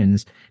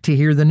musicians to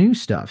hear the new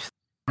stuff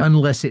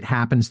unless it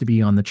happens to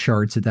be on the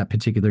charts at that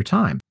particular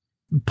time.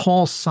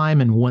 Paul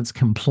Simon once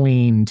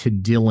complained to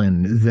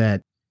Dylan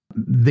that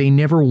they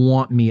never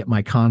want me at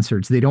my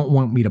concerts. They don't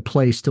want me to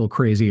play Still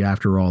Crazy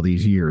After All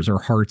These Years, or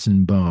Hearts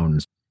and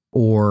Bones,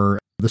 or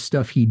the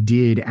stuff he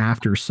did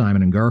after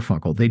Simon and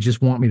Garfunkel. They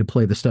just want me to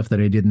play the stuff that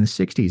I did in the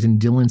 60s.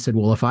 And Dylan said,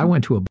 well, if I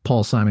went to a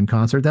Paul Simon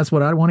concert, that's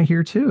what I'd want to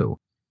hear too.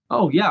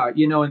 Oh, yeah.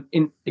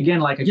 And again,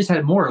 like I just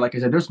had more, like I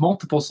said, there's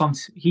multiple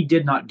songs he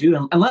did not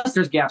do, unless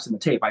there's gaps in the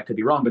tape. I could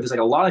be wrong, but there's like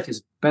a lot of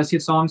his best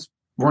hit songs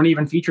weren't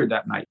even featured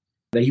that night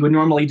that he would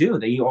normally do,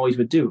 that he always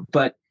would do.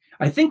 But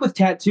I think with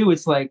Tattoo,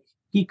 it's like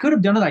he could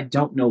have done it. I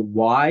don't know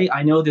why.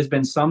 I know there's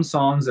been some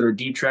songs that are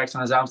deep tracks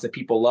on his albums that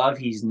people love.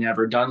 He's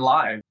never done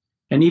live.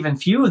 And even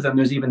few of them,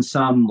 there's even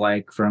some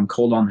like from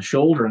Cold on the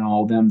Shoulder and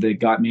all of them that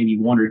got maybe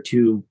one or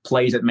two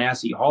plays at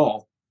Massey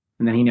Hall.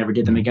 And then he never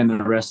did them again the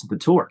rest of the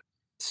tour.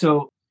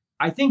 So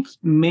I think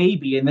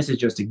maybe, and this is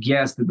just a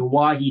guess, that the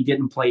why he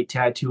didn't play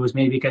Tattoo is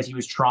maybe because he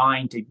was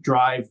trying to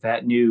drive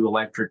that new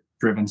electric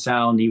driven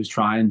sound. He was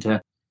trying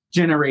to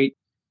generate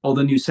all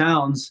the new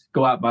sounds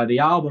go out by the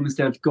album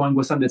instead of going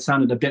with something that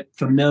sounded a bit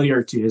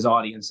familiar to his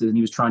audiences. And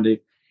he was trying to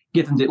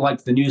get them to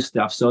like the new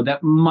stuff. So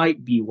that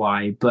might be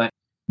why. But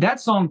that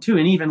song too,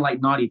 and even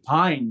like Naughty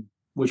Pine,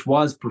 which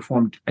was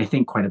performed, I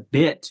think, quite a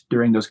bit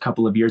during those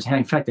couple of years. And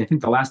in fact, I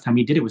think the last time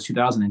he did it was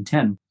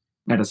 2010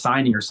 at a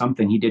signing or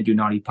something. He did do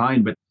Naughty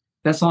Pine, but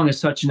that song is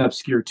such an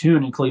obscure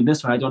tune, including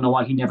this one. I don't know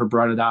why he never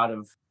brought it out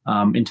of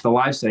into the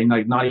live setting,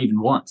 like not even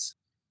once.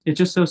 It's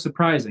just so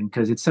surprising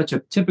because it's such a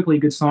typically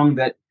good song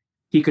that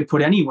he could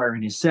put anywhere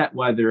in his set,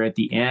 whether at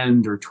the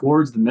end or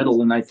towards the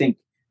middle. And I think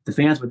the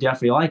fans would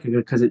definitely like it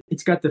because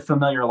it's got the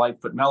familiar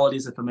Lightfoot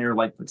melodies, the familiar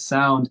Lightfoot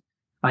sound.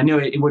 I know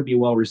it would be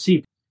well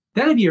received.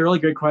 That'd be a really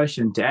good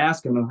question to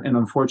ask him, and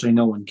unfortunately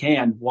no one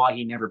can, why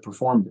he never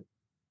performed it.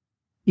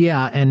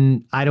 Yeah,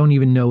 and I don't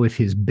even know if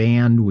his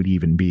band would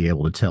even be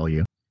able to tell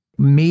you.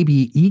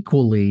 Maybe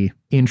equally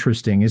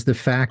interesting is the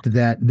fact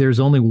that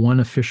there's only one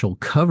official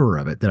cover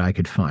of it that I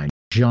could find.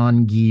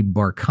 Jean-Guy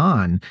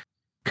Barcan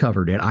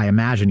covered it. I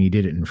imagine he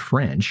did it in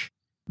French,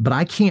 but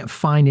I can't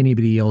find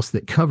anybody else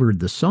that covered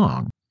the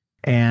song.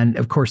 And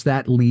of course,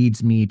 that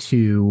leads me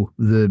to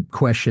the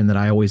question that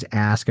I always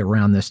ask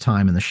around this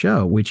time in the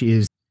show, which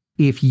is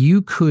if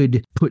you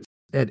could put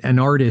an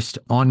artist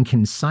on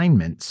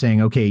consignment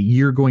saying, okay,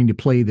 you're going to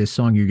play this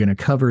song, you're going to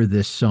cover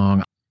this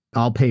song,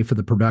 I'll pay for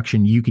the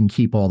production, you can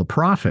keep all the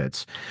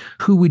profits,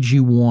 who would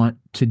you want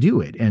to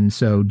do it? And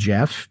so,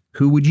 Jeff,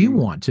 who would you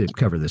want to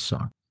cover this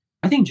song?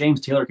 I think James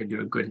Taylor could do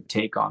a good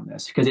take on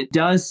this because it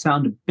does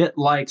sound a bit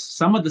like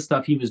some of the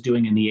stuff he was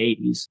doing in the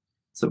 80s.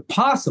 So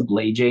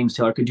possibly James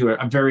Taylor could do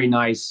a very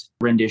nice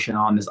rendition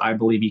on this. I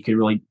believe he could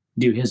really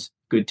do his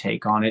good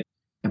take on it.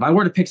 If I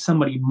were to pick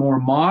somebody more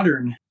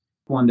modern,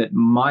 one that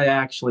might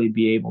actually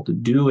be able to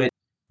do it,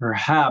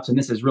 perhaps, and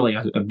this is really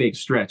a big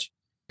stretch,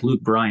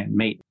 Luke Bryan,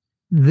 mate.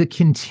 The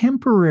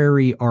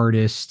contemporary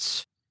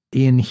artists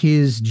in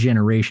his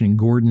generation, in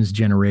Gordon's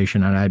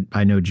generation, and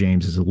I know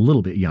James is a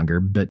little bit younger,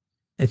 but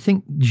I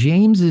think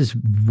James's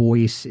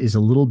voice is a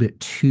little bit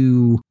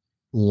too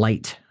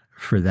light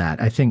for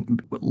that. I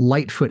think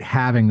Lightfoot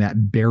having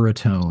that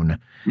baritone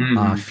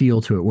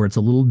feel to it, where it's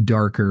a little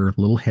darker, a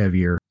little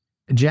heavier.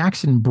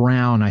 Jackson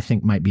Browne, I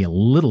think, might be a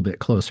little bit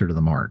closer to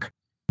the mark.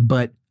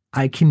 But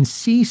I can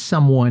see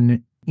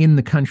someone in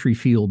the country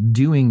field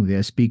doing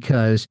this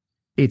because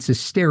it's a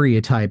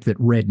stereotype that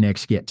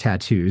rednecks get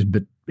tattoos,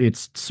 but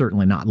it's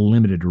certainly not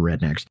limited to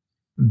rednecks.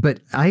 But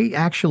I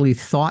actually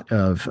thought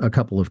of a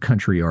couple of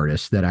country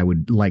artists that I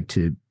would like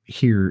to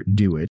hear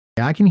do it.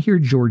 I can hear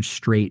George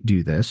Strait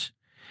do this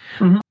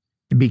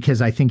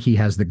because I think he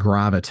has the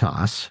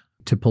gravitas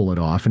to pull it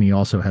off, and he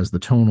also has the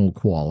tonal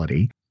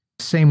quality.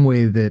 Same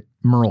way that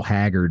Merle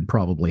Haggard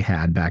probably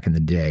had back in the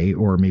day,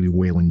 or maybe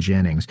Waylon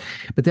Jennings.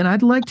 But then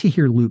I'd like to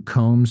hear Luke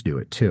Combs do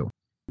it too,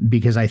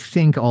 because I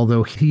think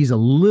although he's a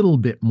little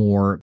bit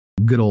more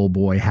good old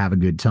boy, have a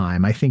good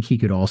time, I think he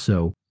could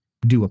also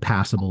do a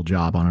passable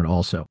job on it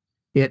also.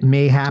 It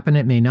may happen,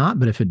 it may not,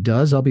 but if it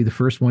does, I'll be the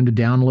first one to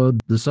download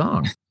the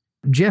song.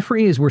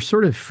 Jeffrey, as we're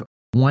sort of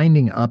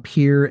winding up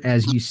here,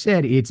 as you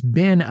said, it's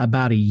been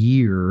about a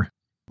year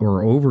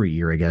or over a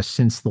year, I guess,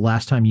 since the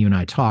last time you and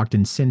I talked.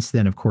 And since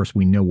then, of course,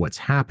 we know what's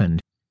happened.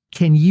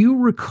 Can you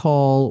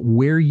recall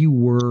where you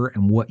were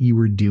and what you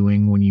were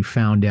doing when you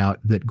found out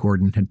that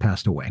Gordon had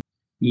passed away?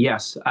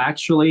 Yes,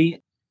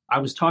 actually, I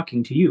was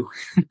talking to you.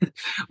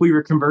 We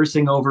were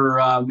conversing over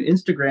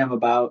Instagram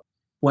about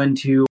when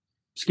to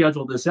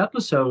schedule this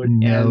episode.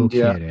 No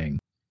kidding.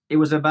 It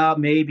was about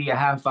maybe a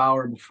half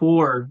hour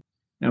before,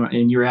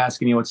 and you were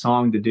asking me what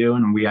song to do,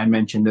 and I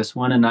mentioned this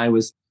one, and I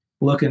was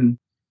looking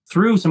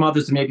through some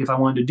others to maybe if I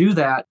wanted to do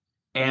that,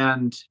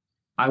 and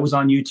I was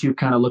on YouTube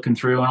kind of looking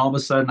through, and all of a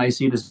sudden I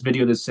see this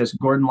video that says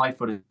Gordon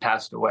Lightfoot has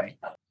passed away,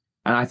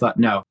 and I thought,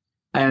 no.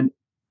 And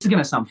it's going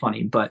to sound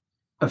funny, but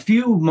a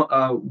few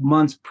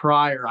months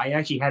prior, I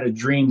actually had a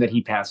dream that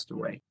he passed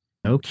away.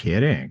 No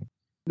kidding.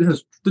 This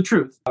is the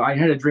truth. I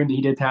had a dream that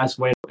he did pass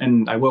away,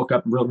 and I woke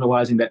up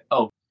realizing that,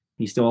 oh,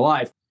 he's still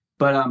alive.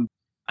 But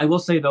I will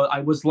say, though, I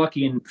was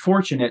lucky and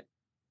fortunate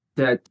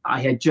that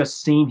I had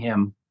just seen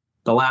him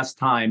the last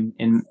time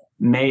in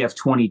May of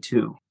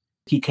 22.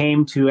 He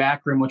came to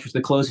Akron, which was the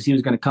closest he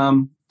was going to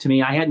come to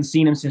me. I hadn't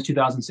seen him since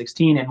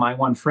 2016, and my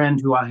one friend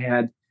who I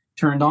had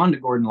turned on to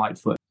Gordon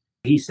Lightfoot,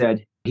 he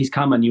said, he's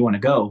coming, you want to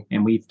go?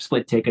 And we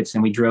split tickets,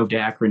 and we drove to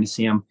Akron to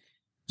see him.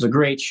 It was a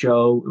great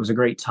show. It was a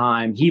great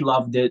time. He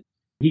loved it.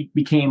 He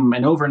became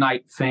an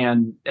overnight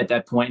fan at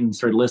that point and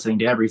started listening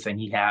to everything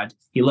he had.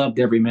 He loved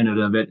every minute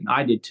of it, and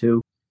I did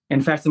too.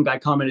 In fact, some guy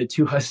commented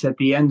to us at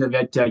the end of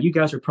it, you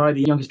guys are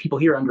probably the youngest people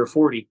here under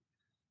 40.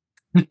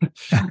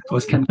 It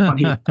was kind of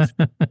funny.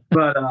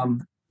 But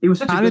it was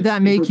such How did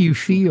that make you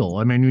feel?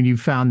 I mean, when you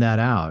found that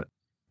out?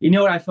 You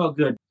know what? I felt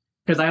good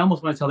because I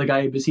almost want to tell the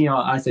guy, but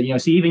I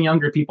said, see, even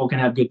younger people can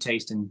have good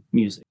taste in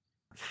music.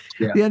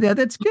 Yeah,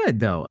 that's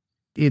good, though.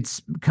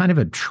 It's kind of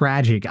a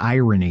tragic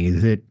irony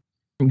that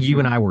you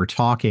and I were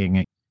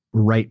talking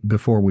right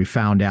before we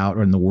found out,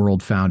 or the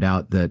world found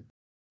out that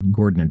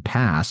Gordon had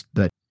passed.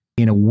 But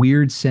in a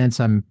weird sense,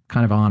 I'm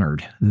kind of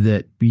honored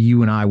that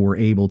you and I were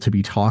able to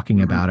be talking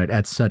about it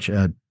at such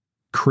a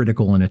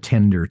critical and a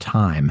tender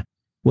time.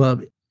 Well,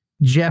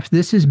 Jeff,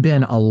 this has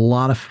been a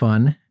lot of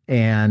fun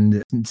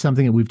and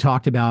something that we've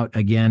talked about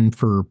again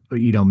for,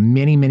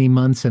 many, many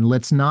months. And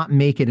let's not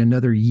make it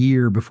another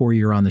year before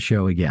you're on the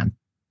show again.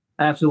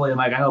 Absolutely,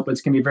 Mike. I hope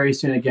it's going to be very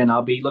soon again.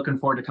 I'll be looking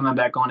forward to coming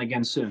back on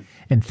again soon.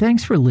 And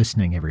thanks for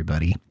listening,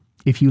 everybody.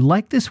 If you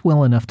like this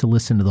well enough to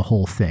listen to the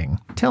whole thing,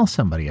 tell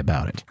somebody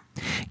about it.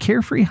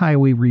 Carefree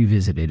Highway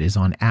Revisited is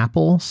on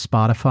Apple,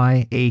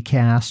 Spotify,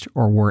 Acast,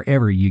 or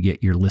wherever you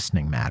get your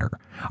listening matter.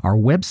 Our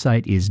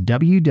website is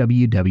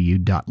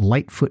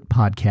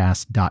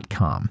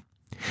www.lightfootpodcast.com.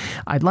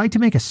 I'd like to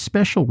make a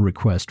special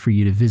request for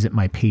you to visit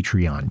my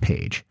Patreon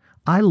page.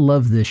 I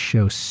love this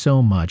show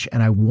so much,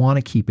 and I want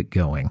to keep it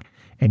going.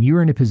 And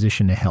you're in a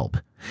position to help.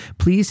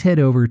 Please head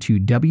over to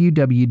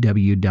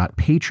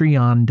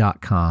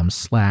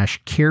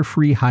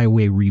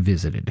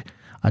www.patreon.com/carefreehighwayrevisited.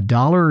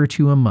 $1 or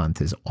 $2 a month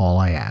is all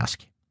I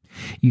ask.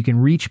 You can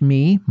reach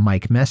me,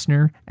 Mike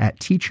Messner, at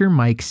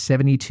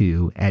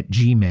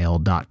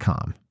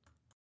teachermike72@gmail.com.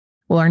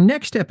 Well, our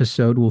next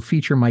episode will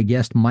feature my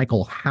guest,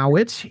 Michael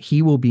Howitt.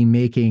 He will be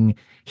making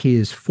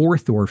his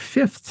 4th or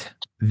 5th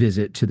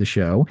visit to the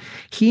show.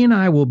 He and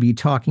I will be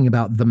talking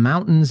about The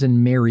Mountains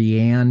and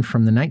Marianne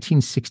from the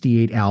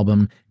 1968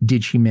 album,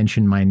 Did She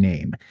Mention My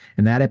Name?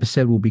 And that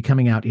episode will be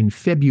coming out in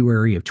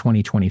February of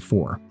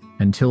 2024.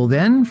 Until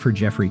then, for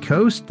Jeffrey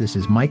Coast, this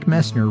is Mike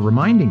Messner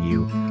reminding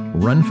you,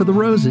 run for the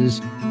roses,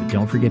 but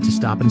don't forget to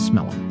stop and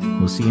smell them.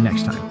 We'll see you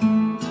next time.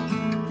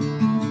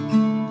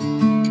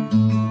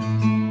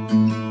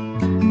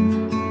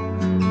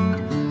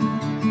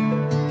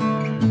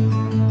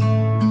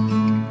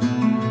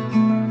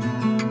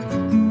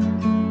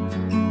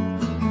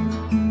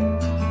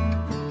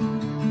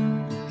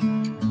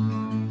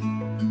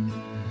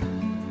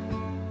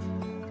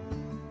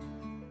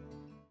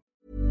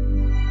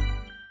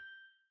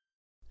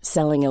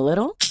 Selling a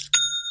little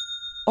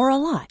or a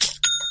lot?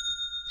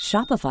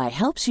 Shopify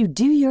helps you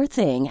do your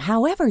thing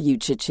however you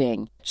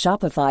cha-ching.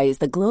 Shopify is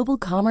the global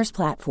commerce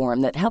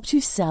platform that helps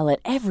you sell at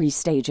every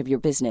stage of your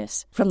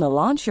business. From the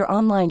launch your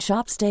online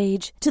shop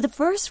stage to the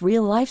first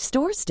real-life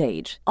store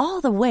stage, all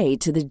the way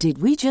to the did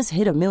we just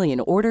hit a million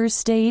orders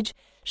stage.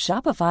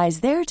 Shopify is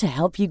there to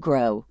help you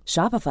grow.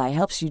 Shopify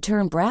helps you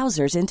turn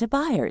browsers into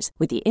buyers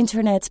with the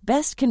internet's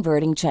best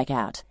converting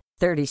checkout.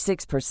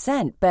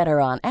 36% better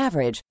on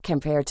average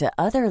compared to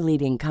other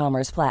leading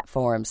commerce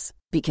platforms.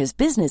 Because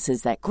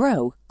businesses that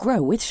grow,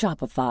 grow with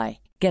Shopify.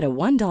 Get a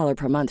 $1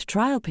 per month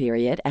trial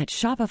period at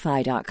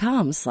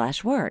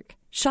shopify.com/work.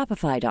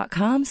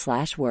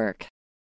 Shopify.com/work.